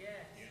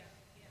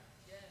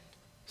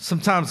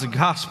 Sometimes the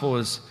gospel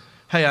is,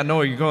 hey, I know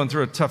you're going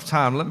through a tough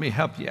time. Let me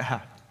help you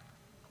out.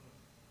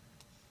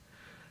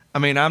 I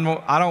mean,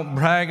 I don't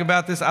brag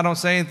about this. I don't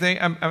say anything.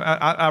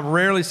 I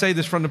rarely say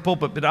this from the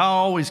pulpit, but I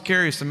always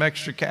carry some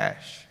extra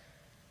cash.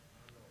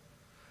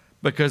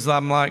 Because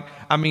I'm like,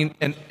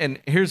 and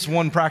here's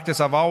one practice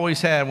I've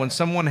always had. When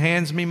someone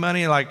hands me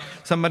money, like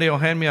somebody will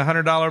hand me a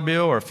 $100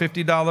 bill or a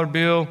 $50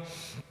 bill,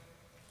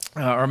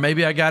 or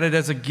maybe I got it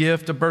as a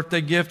gift, a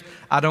birthday gift,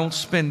 I don't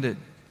spend it.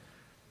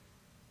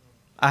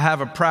 I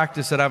have a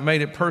practice that I've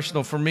made it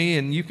personal for me,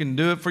 and you can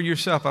do it for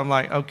yourself. I'm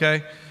like,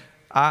 okay,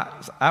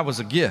 I was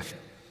a gift.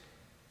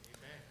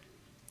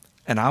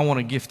 And I want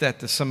to gift that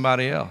to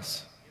somebody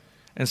else.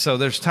 And so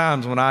there's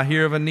times when I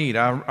hear of a need,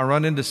 I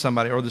run into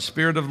somebody, or the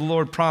Spirit of the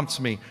Lord prompts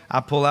me, I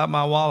pull out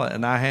my wallet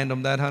and I hand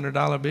them that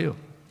 $100 bill.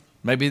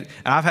 Maybe, and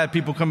I've had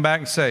people come back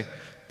and say,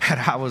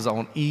 man, I was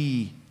on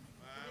E.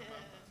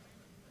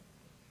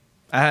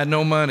 I had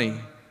no money.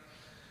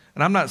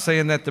 And I'm not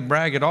saying that to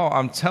brag at all.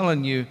 I'm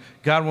telling you,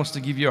 God wants to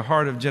give you a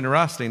heart of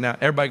generosity. Now,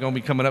 everybody going to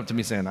be coming up to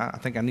me saying, I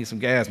think I need some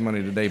gas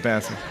money today,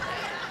 Pastor.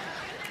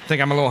 I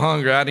think I'm a little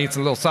hungry. I need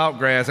some little salt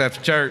grass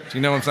after church.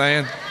 You know what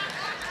I'm saying?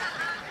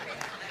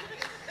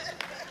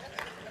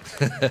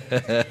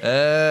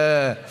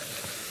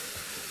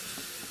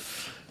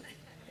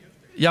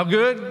 Y'all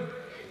good?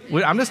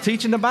 I'm just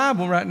teaching the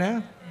Bible right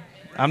now.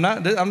 I'm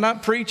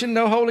not preaching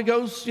no Holy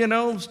Ghost,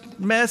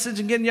 message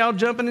and getting y'all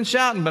jumping and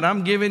shouting, but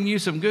I'm giving you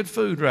some good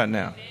food right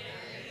now.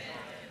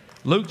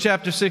 Luke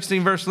chapter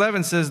 16, verse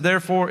 11 says,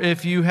 therefore,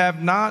 if you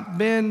have not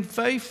been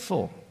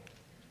faithful.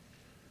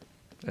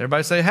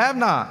 Everybody say, have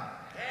not.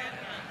 Have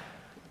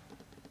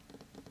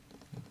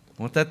not.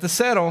 Want that to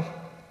settle.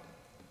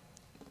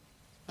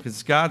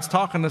 Because God's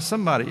talking to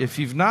somebody. If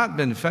you've not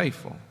been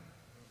faithful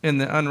in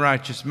the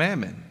unrighteous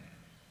mammon,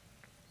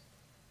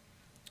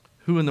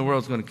 who in the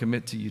world is going to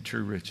commit to you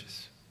true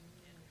riches?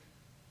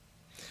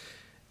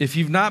 If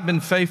you've not been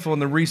faithful in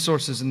the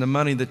resources and the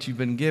money that you've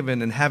been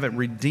given and haven't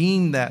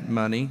redeemed that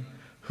money,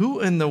 who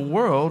in the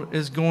world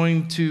is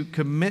going to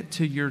commit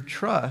to your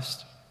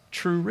trust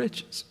true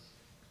riches?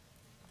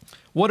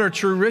 What are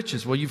true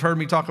riches? Well, you've heard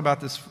me talk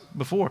about this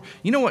before.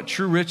 You know what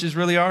true riches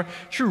really are?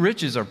 True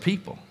riches are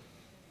people.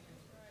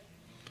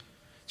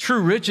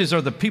 True riches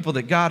are the people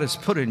that God has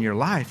put in your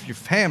life, your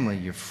family,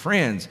 your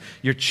friends,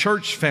 your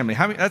church family.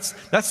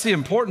 That's the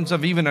importance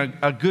of even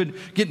a good,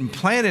 getting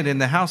planted in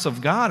the house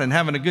of God and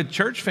having a good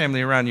church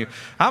family around you.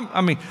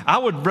 I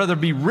would rather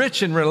be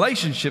rich in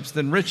relationships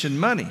than rich in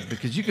money,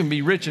 because you can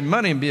be rich in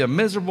money and be a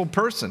miserable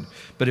person.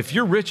 But if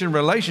you're rich in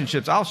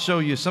relationships, I'll show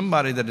you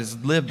somebody that has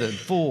lived a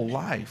full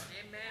life.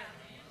 Amen.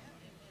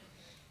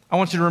 I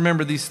want you to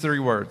remember these 3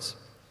 words.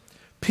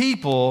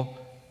 People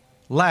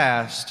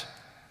last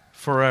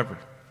forever.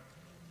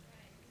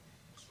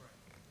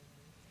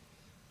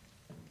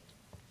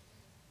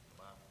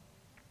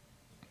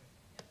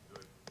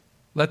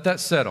 Let that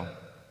settle.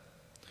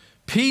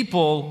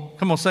 People,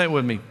 come on, say it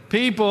with me.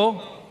 People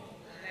last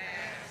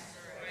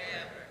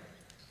forever.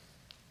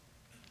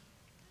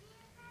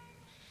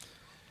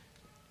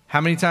 How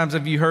many times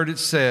have you heard it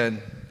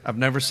said, I've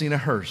never seen a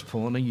hearse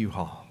pulling a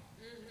U-Haul?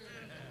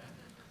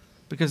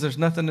 Because there's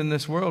nothing in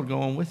this world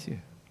going with you.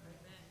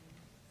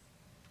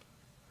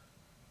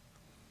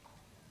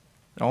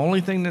 The only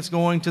thing that's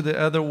going to the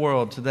other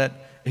world, to that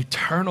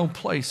eternal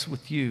place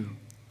with you,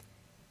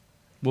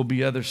 will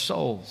be other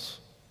souls.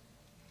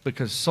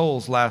 Because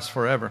souls last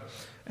forever.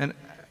 And,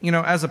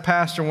 as a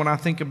pastor, when I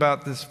think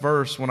about this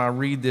verse, when I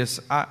read this,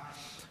 I'm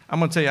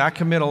going to tell you, I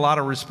commit a lot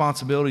of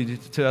responsibility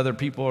to other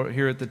people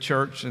here at the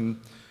church.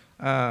 And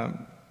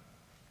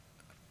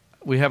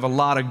we have a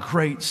lot of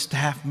great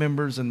staff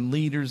members and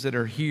leaders that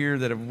are here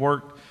that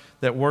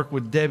work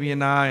with Debbie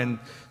and I. And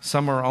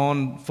some are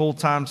on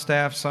full-time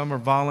staff, some are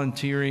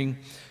volunteering.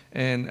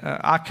 And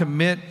I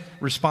commit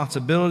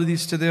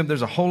responsibilities to them.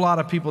 There's a whole lot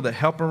of people that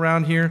help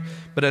around here.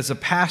 But as a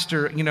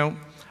pastor,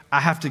 I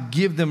have to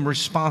give them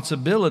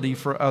responsibility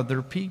for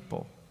other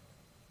people.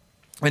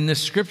 And this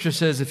scripture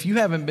says, if you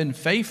haven't been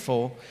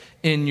faithful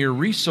in your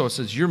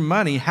resources, your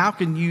money, how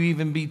can you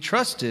even be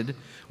trusted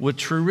with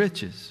true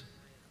riches?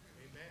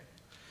 Amen.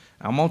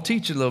 I'm going to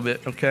teach you a little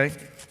bit, okay?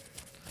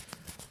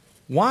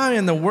 Why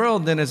in the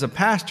world then, as a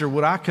pastor,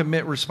 would I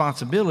commit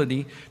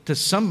responsibility to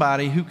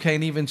somebody who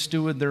can't even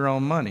steward their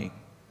own money?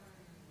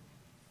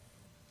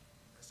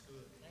 That's good.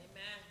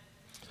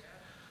 Amen.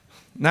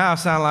 Now I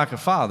sound like a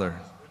father.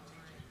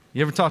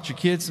 You ever taught your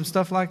kids some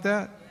stuff like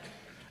that?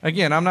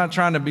 Again, I'm not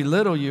trying to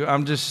belittle you.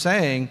 I'm just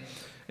saying,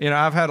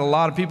 I've had a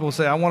lot of people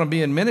say, I want to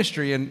be in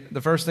ministry. And the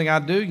first thing I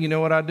do, you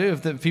know what I do?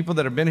 If the people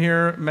that have been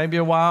here maybe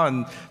a while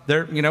and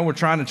we're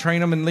trying to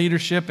train them in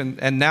leadership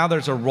and now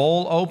there's a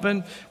role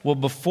open. Well,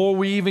 before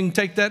we even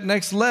take that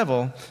next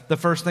level, the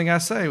first thing I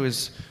say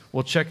is,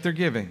 well, check their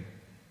giving.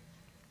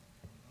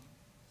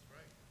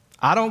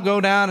 I don't go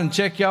down and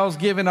check y'all's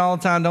giving all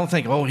the time. Don't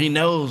think, oh, he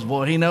knows,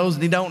 boy, he knows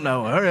and he don't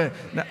know.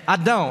 No, I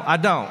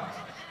don't.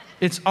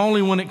 It's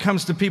only when it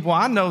comes to people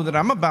I know that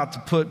I'm about to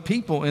put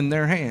people in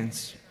their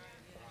hands.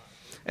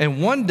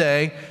 And one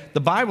day,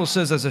 the Bible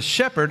says as a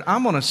shepherd,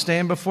 I'm going to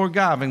stand before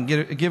God and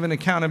give an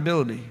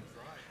accountability.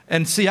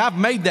 And see, I've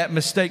made that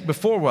mistake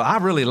before. Well, I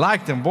really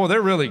like them. Boy,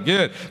 they're really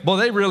good. Boy,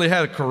 they really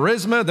had a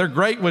charisma. They're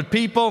great with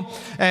people.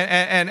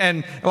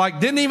 And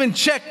didn't even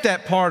check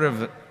that part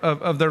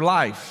of their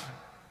life.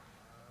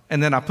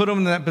 And then I put them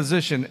in that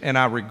position, and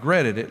I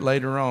regretted it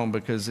later on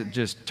because it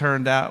just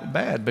turned out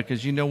bad.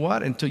 Because you know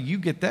what? Until you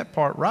get that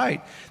part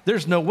right,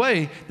 there's no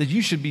way that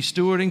you should be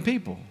stewarding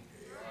people.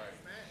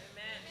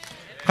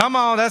 Come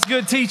on, that's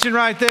good teaching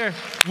right there.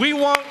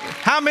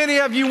 How many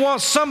of you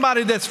want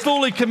somebody that's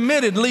fully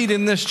committed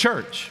leading this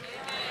church?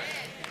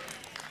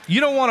 You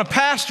don't want a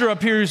pastor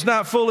up here who's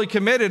not fully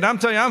committed. I'm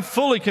telling you, I'm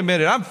fully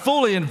committed. I'm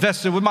fully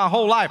invested with my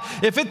whole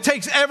life. If it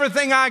takes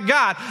everything I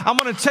got, I'm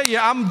going to tell you,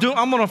 I'm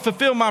going to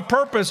fulfill my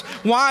purpose.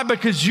 Why?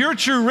 Because you're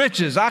true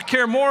riches. I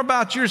care more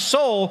about your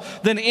soul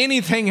than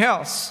anything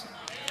else.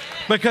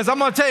 Because I'm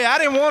going to tell you, I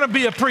didn't want to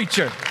be a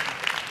preacher.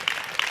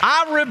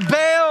 I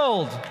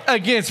rebelled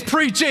against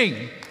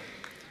preaching.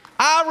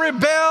 I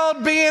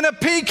rebelled being a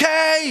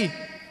PK.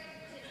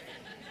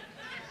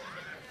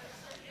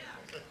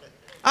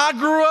 I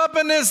grew up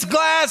in this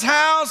glass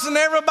house and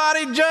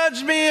everybody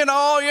judged me and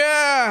oh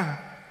yeah.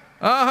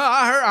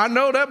 I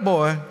know that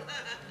boy.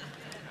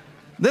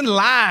 Then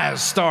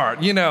lies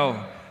start, you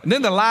know. And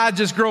then the lie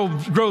just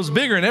grows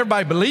bigger and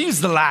everybody believes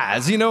the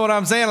lies. You know what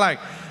I'm saying? Like,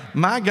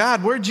 my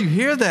God, where'd you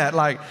hear that?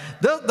 like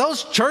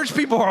those church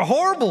people are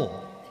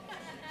horrible.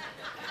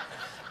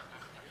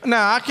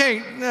 Now, I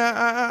can't,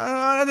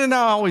 I didn't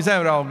always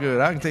have it all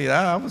good. I can tell you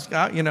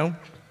that. you know.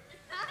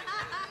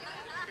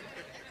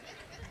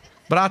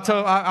 But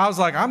I was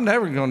like, I'm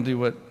never going to do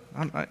what,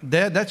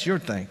 Dad, that's your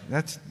thing.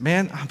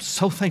 Man, I'm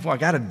so thankful I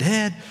got a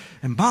dad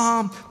and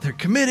mom. They're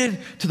committed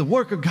to the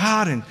work of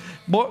God. And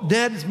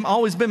Dad has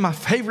always been my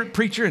favorite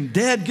preacher. And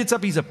Dad gets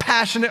up, he's a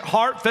passionate,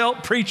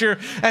 heartfelt preacher.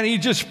 And he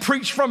just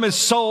preached from his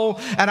soul.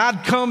 And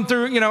I'd come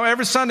through, you know,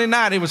 every Sunday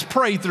night, it was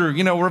pray through,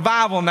 you know,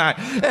 revival night.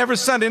 Every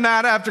Sunday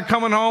night after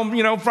coming home,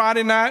 you know,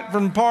 Friday night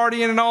from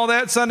partying and all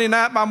that. Sunday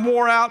night, I'm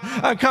wore out.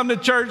 I'd come to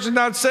church and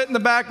I'd sit in the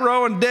back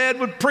row and Dad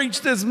would preach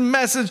this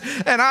message.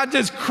 And I'd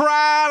just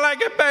cry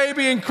like a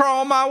baby and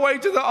crawl my way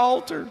to the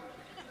altar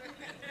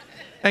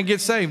and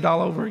get saved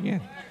all over again.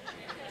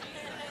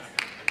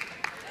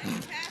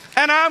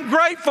 And I'm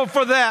grateful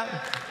for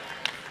that.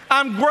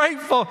 I'm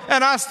grateful.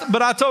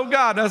 But I told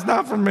God, that's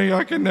not for me.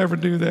 I can never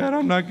do that.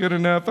 I'm not good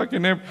enough. I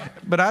can never.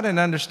 But I didn't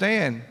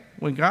understand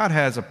when God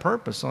has a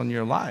purpose on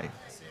your life.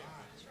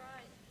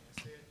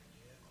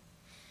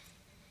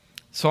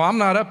 So I'm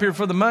not up here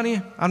for the money.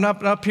 I'm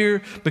not up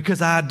here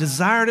because I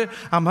desired it.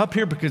 I'm up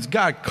here because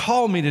God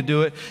called me to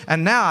do it.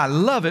 And now I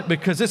love it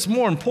because it's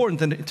more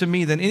important to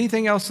me than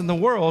anything else in the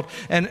world.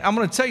 And I'm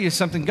going to tell you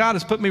something. God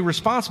has put me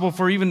responsible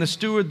for even to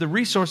steward the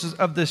resources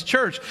of this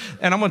church.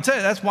 And I'm going to tell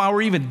you, that's why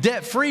we're even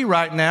debt-free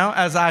right now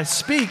as I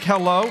speak.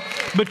 Hello.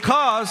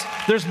 Because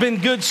there's been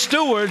good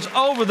stewards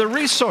over the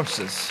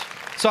resources.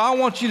 So I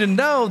want you to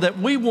know that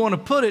we want to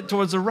put it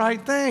towards the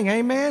right thing.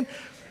 Amen.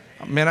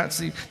 Man, I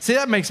see,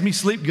 that makes me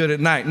sleep good at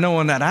night,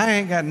 knowing that I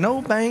ain't got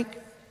no bank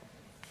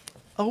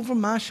over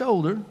my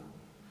shoulder.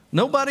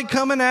 Nobody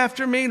coming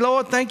after me.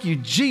 Lord, thank you,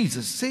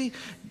 Jesus. See,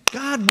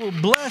 God will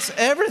bless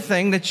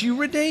everything that you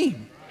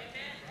redeem.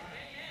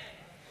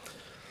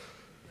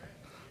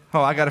 Oh,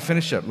 I got to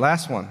finish up.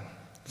 Last one.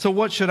 So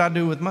what should I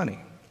do with money?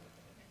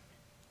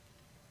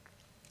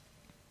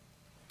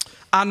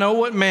 I know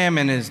what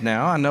mammon is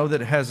now. I know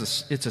that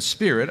it's a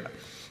spirit.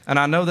 And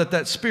I know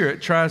that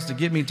spirit tries to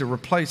get me to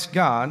replace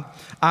God.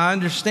 I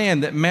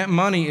understand that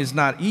money is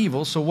not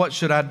evil, so what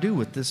should I do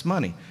with this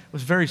money? It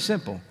was very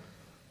simple.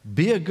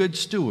 Be a good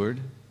steward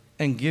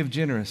and give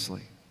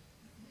generously.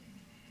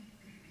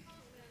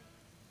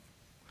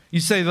 You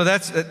say, well,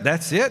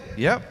 that's it?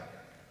 Yep.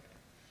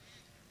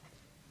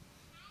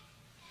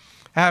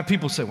 I have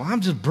people say, well,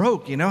 I'm just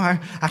broke, you know,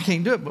 I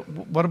can't do it. But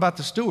what about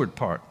the steward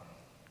part?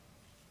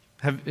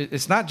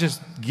 It's not just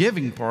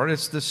giving part,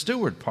 it's the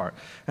steward part.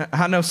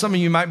 I know some of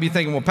you might be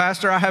thinking, well,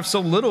 Pastor, I have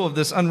so little of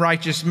this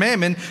unrighteous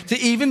mammon to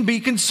even be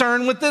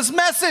concerned with this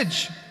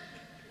message.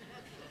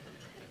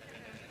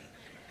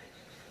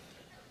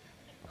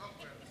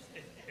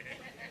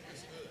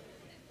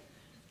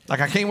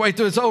 Like, I can't wait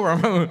till it's over.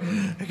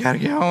 I got to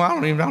get home.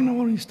 I don't know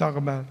what he's talking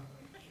about.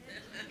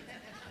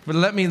 But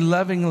let me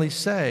lovingly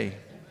say,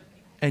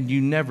 and you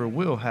never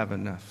will have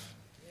enough.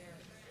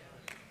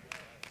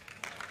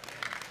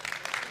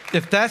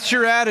 If that's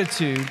your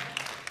attitude,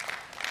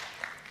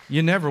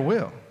 you never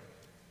will.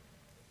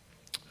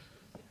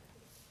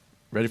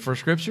 Ready for a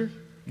scripture?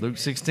 Luke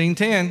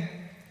 16:10.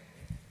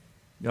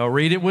 Y'all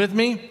read it with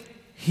me.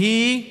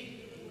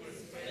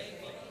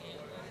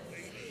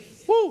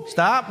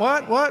 Stop.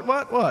 What?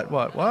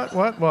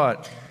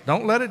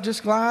 Don't let it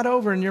just glide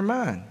over in your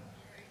mind.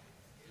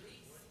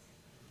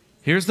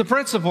 Here's the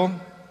principle.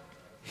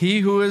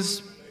 He who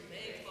is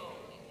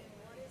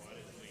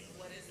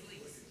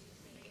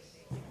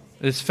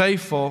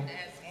faithful,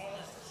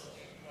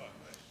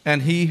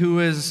 and he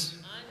who is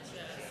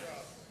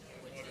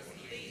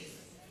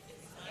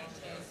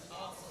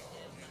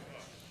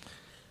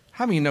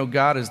how many know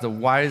God is the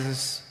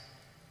wisest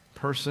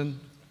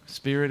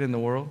spirit in the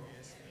world?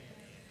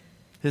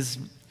 His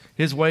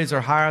ways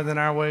are higher than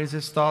our ways.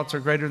 His thoughts are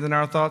greater than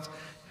our thoughts.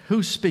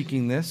 Who's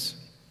speaking this?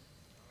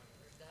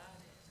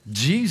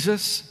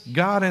 Jesus,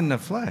 God in the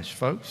flesh,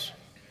 folks.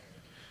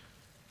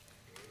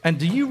 And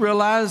do you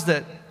realize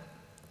that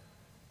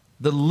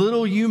the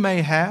little you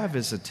may have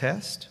is a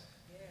test?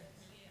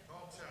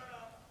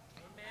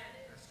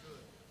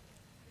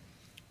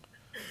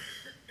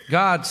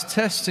 God's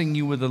testing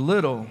you with a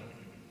little.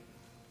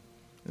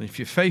 And if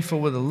you're faithful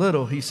with a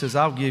little, he says,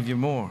 I'll give you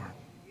more.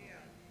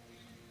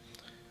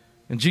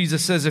 And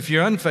Jesus says, if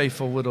you're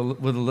unfaithful with a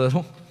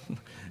little,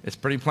 it's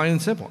pretty plain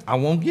and simple. I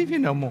won't give you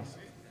no more.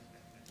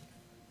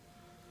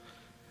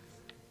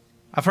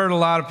 I've heard a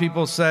lot of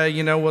people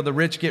say, well, the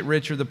rich get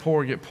richer, the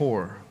poor get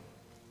poorer.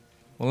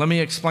 Well, let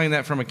me explain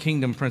that from a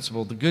kingdom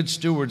principle. The good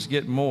stewards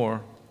get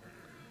more.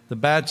 The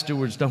bad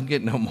stewards don't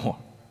get no more.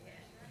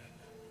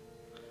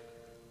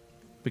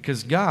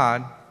 Because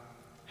God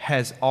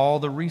has all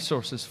the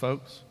resources,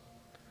 folks.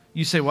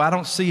 You say, well, I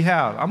don't see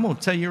how. I'm going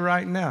to tell you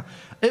right now.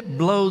 It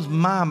blows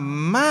my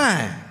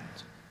mind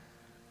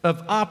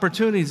of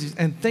opportunities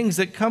and things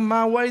that come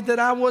my way that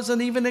I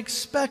wasn't even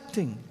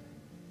expecting.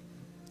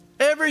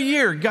 Every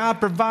year, God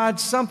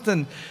provides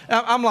something.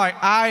 I'm like,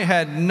 I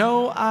had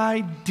no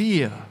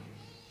idea.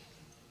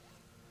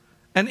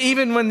 And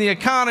even when the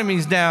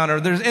economy's down or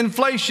there's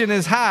inflation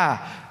is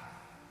high,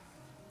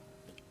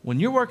 when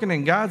you're working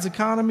in God's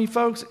economy,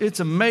 folks, it's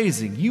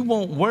amazing. You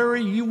won't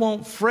worry. You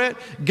won't fret.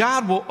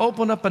 God will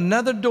open up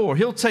another door.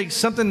 He'll take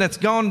something that's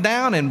gone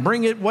down and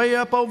bring it way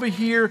up over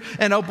here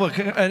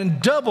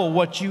and double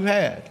what you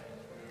had.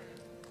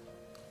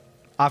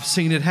 I've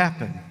seen it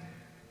happen.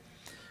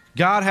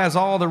 God has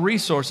all the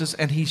resources,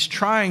 and He's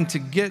trying to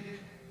get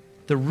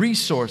the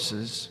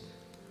resources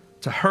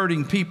to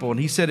hurting people. And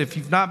He said, if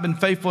you've not been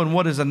faithful in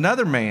what is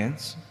another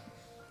man's,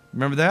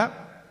 remember that?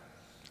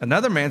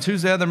 Another man's,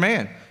 who's the other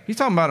man? He's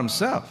talking about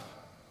himself.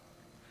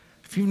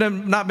 If you've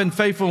not been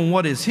faithful in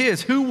what is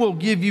his, who will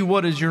give you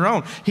what is your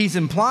own? He's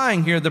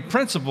implying here the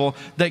principle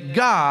that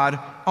God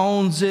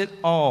owns it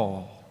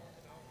all.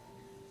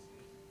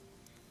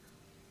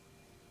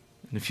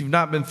 And if you've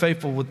not been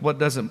faithful with what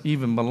doesn't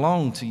even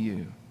belong to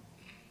you,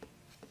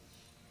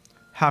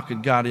 how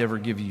could God ever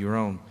give you your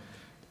own?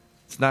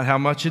 It's not how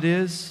much it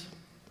is,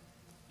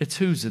 it's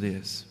whose it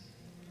is.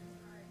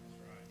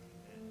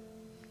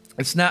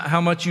 It's not how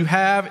much you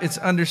have, it's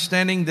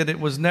understanding that it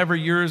was never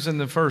yours in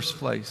the first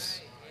place.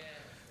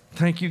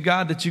 Thank you,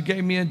 God, that you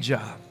gave me a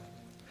job.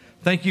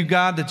 Thank you,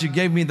 God, that you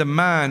gave me the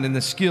mind and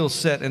the skill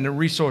set and the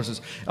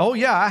resources. Oh,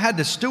 yeah, I had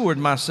to steward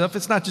myself.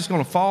 It's not just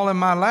going to fall in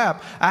my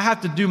lap. I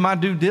have to do my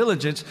due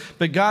diligence.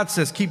 But God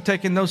says, keep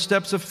taking those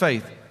steps of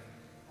faith.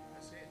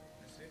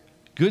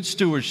 Good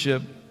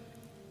stewardship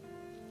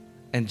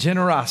and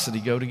generosity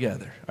go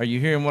together. Are you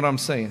hearing what I'm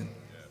saying?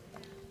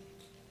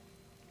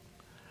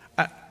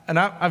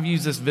 I've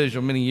used this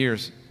visual many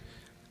years.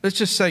 Let's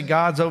just say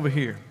God's over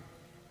here.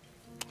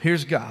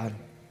 Here's God.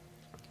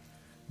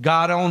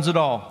 God owns it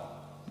all.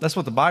 That's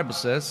what the Bible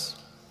says.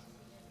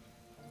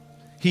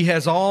 He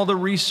has all the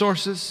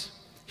resources.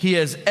 He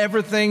has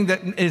everything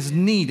that is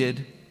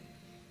needed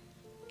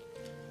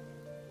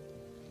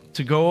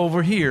to go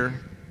over here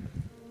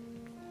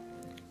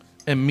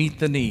and meet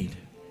the need.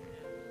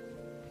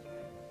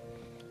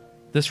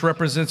 This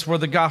represents where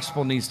the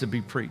gospel needs to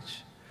be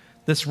preached.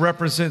 This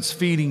represents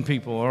feeding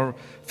people or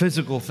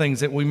physical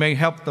things that we may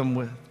help them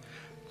with.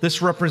 This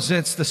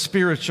represents the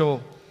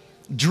spiritual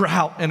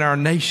drought in our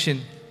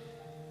nation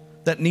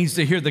that needs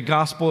to hear the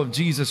gospel of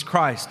Jesus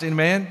Christ.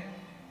 Amen?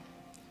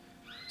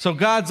 So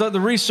God's the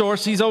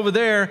resource. He's over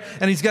there,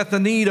 and He's got the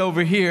need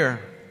over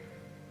here.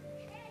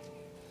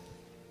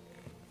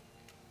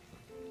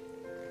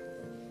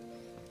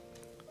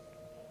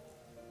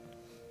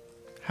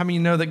 How many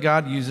know that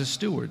God uses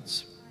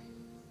stewards?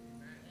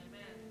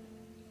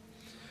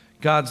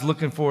 God's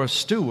looking for a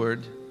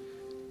steward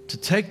to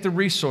take the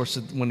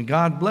resources when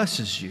God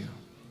blesses you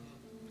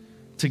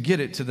to get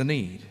it to the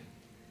need.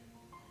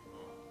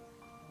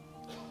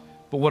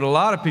 But what a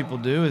lot of people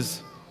do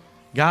is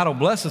God will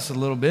bless us a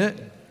little bit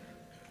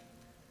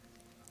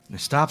and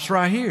it stops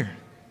right here.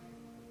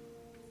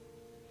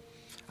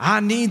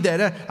 I need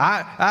that.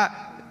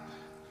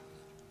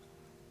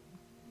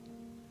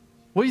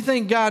 What do you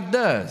think God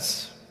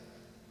does?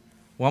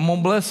 Well, I'm going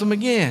to bless them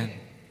again.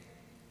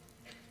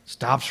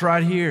 Stops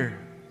right here.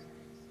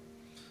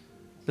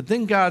 But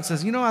then God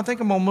says, I think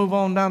I'm going to move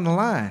on down the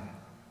line.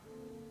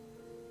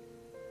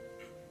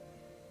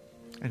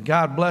 And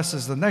God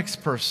blesses the next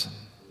person.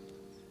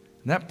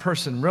 And that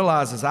person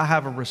realizes I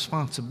have a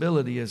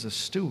responsibility as a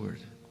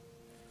steward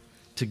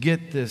to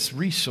get this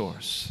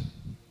resource,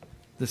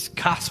 this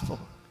gospel.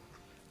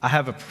 I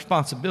have a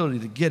responsibility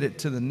to get it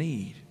to the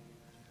need.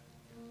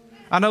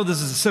 I know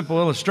this is a simple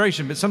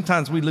illustration, but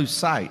sometimes we lose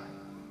sight.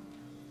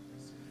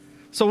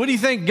 So what do you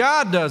think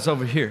God does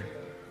over here?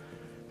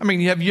 I mean,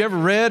 have you ever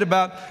read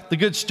about the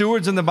good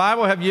stewards in the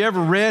Bible? Have you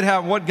ever read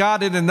what God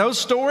did in those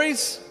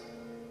stories?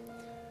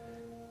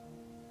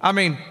 I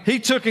mean, He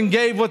took and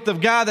gave what the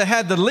guy that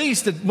had the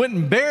least that went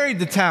and buried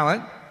the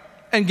talent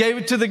and gave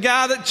it to the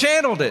guy that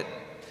channeled it.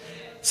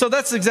 So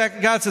that's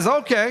exactly, God says,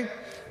 okay,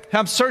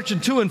 I'm searching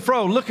to and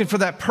fro looking for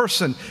that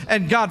person.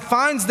 And God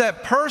finds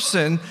that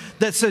person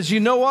that says, you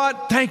know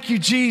what? Thank you,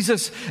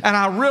 Jesus. And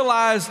I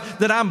realize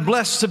that I'm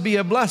blessed to be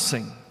a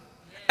blessing.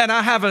 And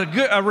I have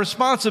a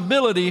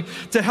responsibility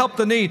to help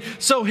the need.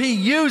 So He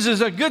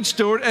uses a good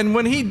steward. And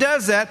when He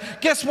does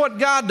that, guess what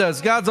God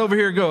does? God's over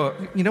here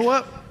going, you know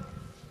what?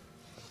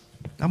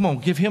 I'm going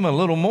to give him a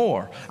little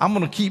more. I'm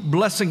going to keep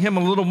blessing him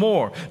a little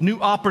more. New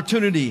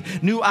opportunity,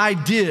 new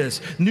ideas,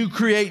 new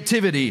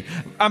creativity.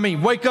 I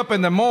mean, wake up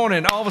in the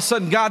morning, all of a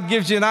sudden God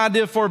gives you an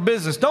idea for a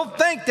business. Don't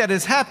think that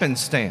it's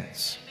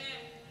happenstance.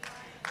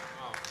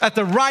 At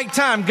the right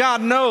time,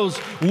 God knows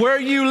where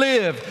you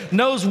live,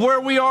 knows where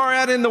we are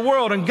at in the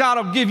world, and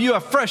God will give you a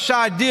fresh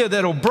idea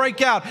that will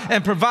break out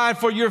and provide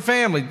for your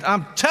family.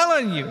 I'm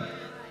telling you.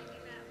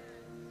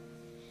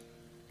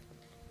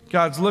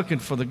 God's looking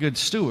for the good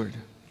steward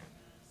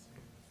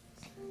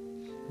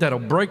that'll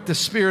break the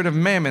spirit of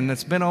mammon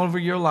that's been over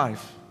your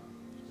life.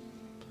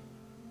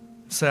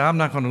 Say, I'm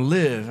not going to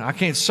live. I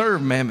can't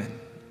serve mammon.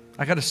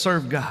 I got to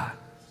serve God.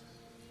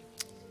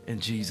 In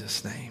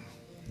Jesus' name.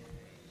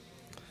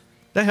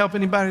 That help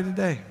anybody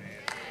today?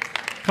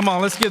 Come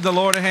on, let's give the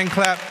Lord a hand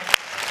clap.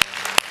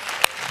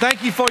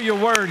 Thank you for your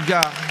word,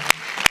 God.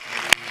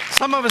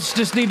 Some of us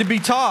just need to be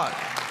taught.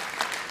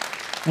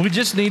 We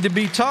just need to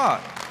be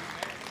taught.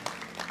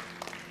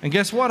 And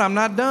guess what? I'm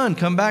not done.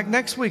 Come back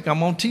next week. I'm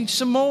going to teach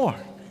some more.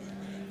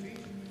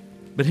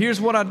 But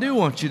here's what I do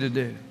want you to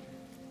do.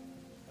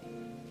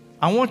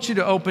 I want you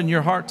to open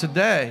your heart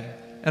today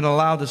and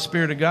allow the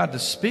Spirit of God to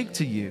speak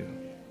to you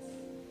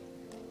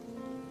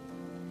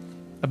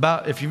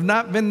about, if you've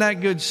not been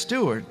that good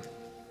steward,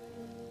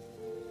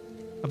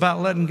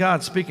 about letting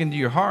God speak into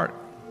your heart.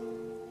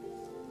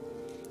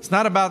 It's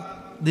not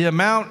about the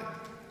amount,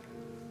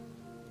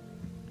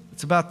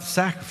 it's about the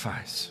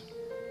sacrifice.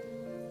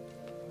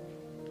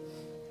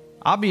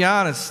 I'll be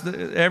honest,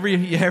 every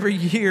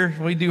year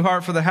we do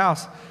Heart for the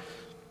House,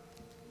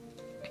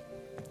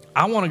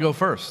 I want to go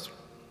first.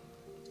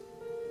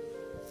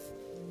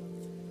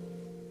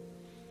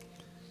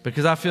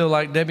 Because I feel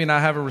like Debbie and I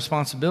have a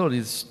responsibility.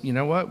 It's, you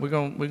know what? We're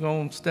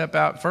going to step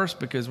out first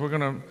because we're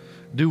going to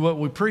do what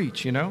we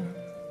preach, you know?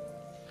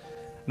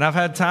 And I've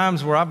had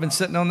times where I've been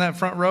sitting on that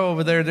front row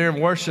over there in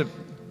worship,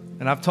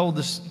 and I've told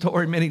this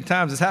story many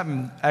times. It's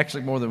happened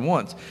actually more than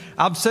once.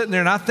 I'm sitting there,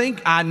 and I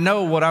think I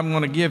know what I'm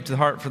going to give to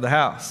Heart for the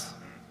House.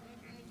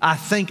 I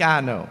think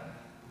I know.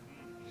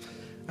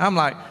 I'm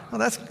like, oh,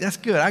 that's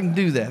good. I can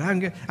do that.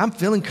 I'm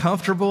feeling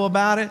comfortable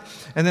about it.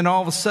 And then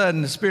all of a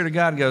sudden, the Spirit of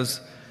God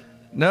goes,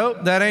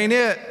 nope, that ain't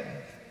it.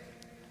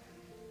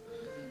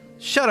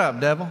 Shut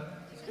up, devil.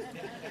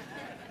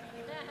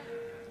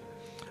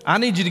 I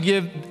need you to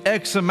give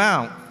X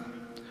amount.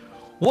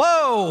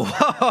 Whoa,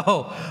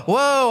 I'm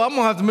going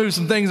to have to move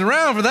some things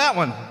around for that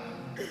one.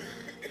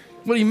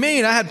 What do you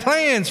mean? I had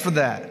plans for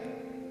that.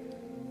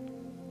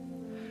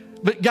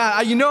 But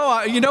God, you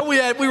know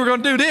we were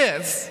going to do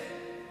this.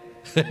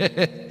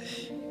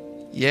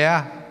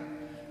 Yeah,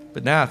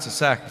 but now it's a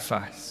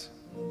sacrifice.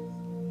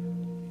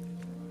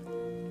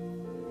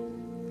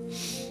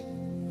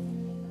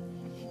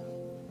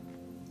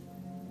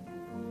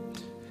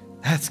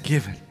 That's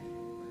giving.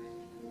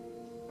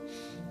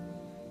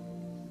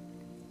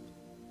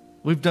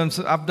 I've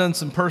done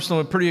some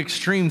personal and pretty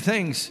extreme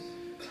things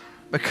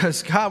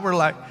because God,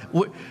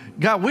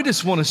 we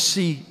just want to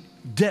see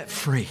debt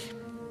free.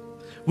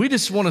 We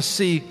just want to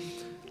see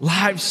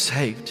lives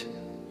saved.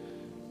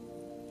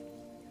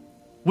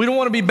 We don't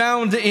want to be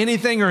bound to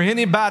anything or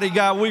anybody,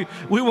 God.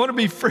 We want to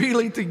be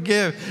freely to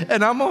give.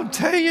 And I'm going to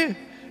tell you,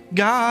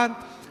 God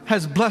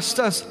has blessed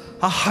us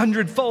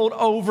 100-fold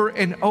over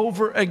and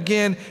over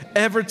again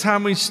every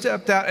time we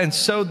stepped out and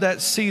sowed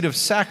that seed of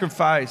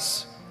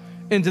sacrifice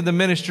into the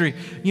ministry.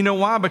 You know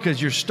why?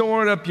 Because you're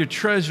storing up your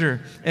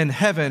treasure in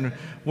heaven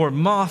where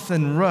moth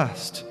and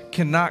rust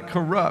cannot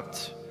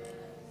corrupt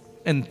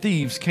and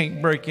thieves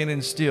can't break in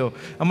and steal.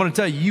 I'm going to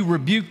tell you, you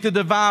rebuke the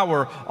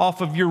devourer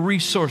off of your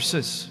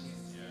resources.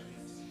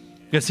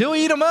 Because he'll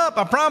eat them up,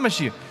 I promise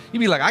you. You'd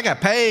be like, I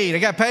got paid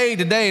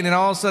today. And then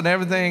all of a sudden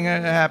everything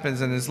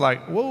happens and it's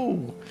like,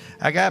 whoa,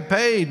 I got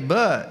paid,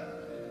 but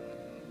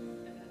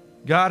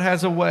God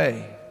has a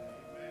way.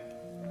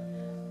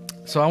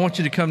 So I want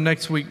you to come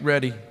next week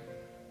ready.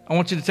 I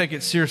want you to take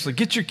it seriously.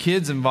 Get your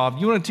kids involved.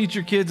 You want to teach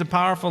your kids a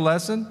powerful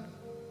lesson?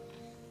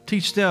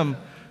 Teach them,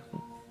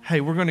 hey,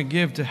 we're going to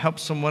give to help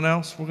someone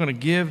else. We're going to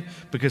give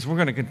because we're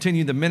going to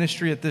continue the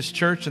ministry at this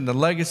church and the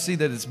legacy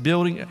that it's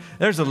building.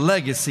 There's a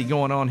legacy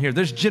going on here.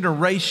 There's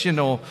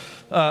generational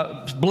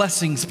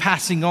blessings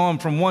passing on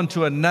from one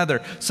to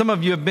another. Some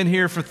of you have been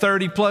here for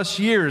 30 plus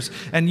years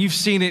and you've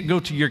seen it go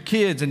to your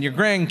kids and your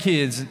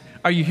grandkids.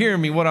 Are you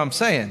hearing me what I'm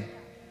saying?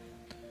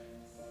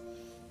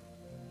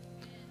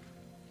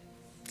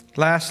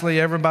 Lastly,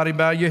 everybody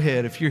bow your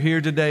head. If you're here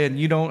today and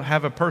you don't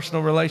have a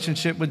personal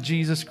relationship with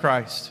Jesus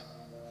Christ,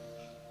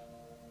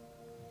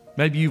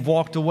 maybe you've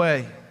walked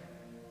away.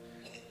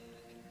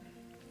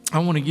 I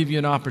want to give you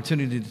an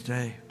opportunity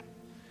today.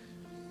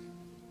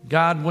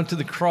 God went to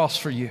the cross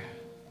for you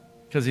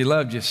because he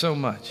loved you so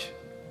much.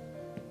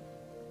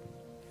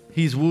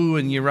 He's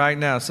wooing you right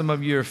now. Some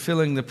of you are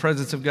feeling the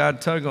presence of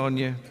God tug on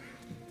you.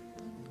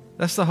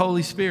 That's the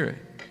Holy Spirit.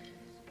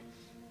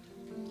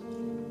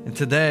 And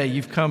today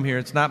you've come here.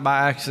 It's not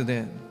by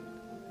accident.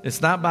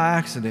 It's not by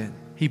accident.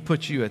 He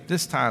put you at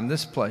this time,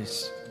 this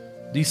place,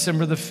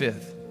 December the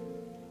 5th,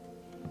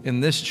 in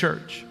this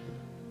church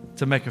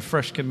to make a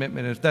fresh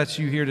commitment. If that's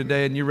you here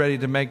today and you're ready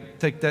to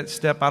take that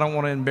step, I don't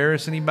want to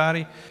embarrass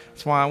anybody.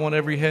 That's why I want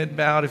every head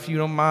bowed, if you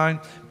don't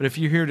mind. But if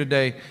you're here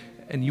today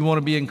and you want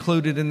to be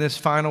included in this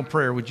final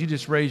prayer, would you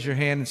just raise your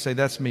hand and say,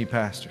 that's me,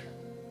 Pastor?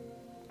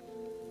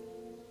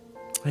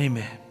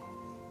 Amen.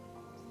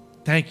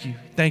 Thank you.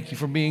 Thank you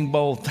for being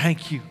bold.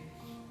 Thank you.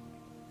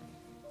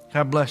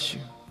 God bless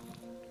you.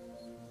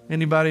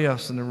 Anybody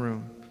else in the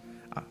room?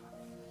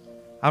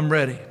 I'm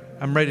ready.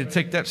 I'm ready to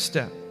take that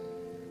step.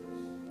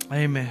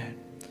 Amen.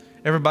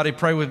 Everybody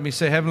pray with me.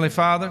 Say, Heavenly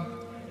Father,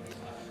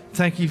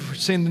 thank you for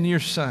sending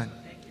your Son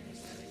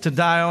to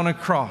die on a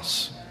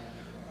cross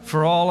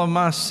for all of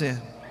my sin.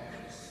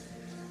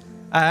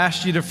 I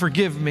ask you to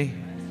forgive me.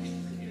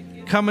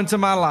 Come into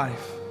my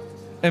life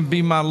and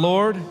be my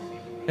Lord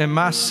and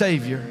my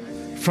Savior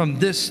from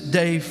this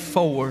day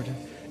forward.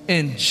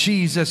 In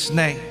Jesus'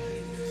 name.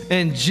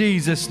 In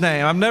Jesus'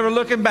 name. I'm never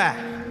looking back.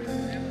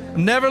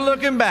 I'm never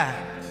looking back.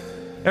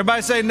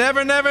 Everybody say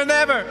never, never,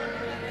 never.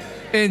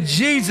 In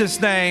Jesus'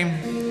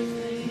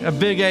 name, a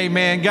big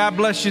amen. God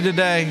bless you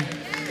today.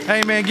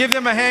 Amen. Give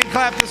them a hand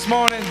clap this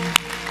morning.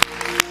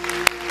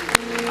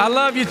 I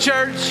love you,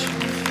 church.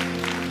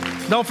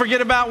 Don't forget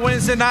about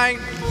Wednesday night.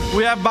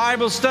 We have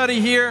Bible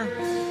study here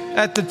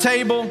at the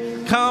table.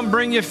 Come,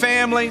 bring your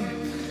family.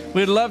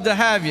 We'd love to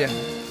have you.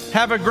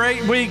 Have a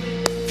great week.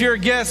 If you're a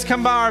guest,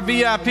 come by our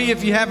VIP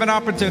if you have an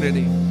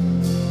opportunity.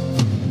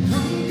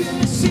 I'm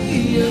gonna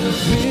see a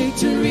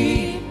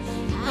victory.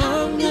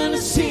 I'm gonna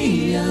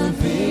see a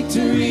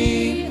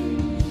victory.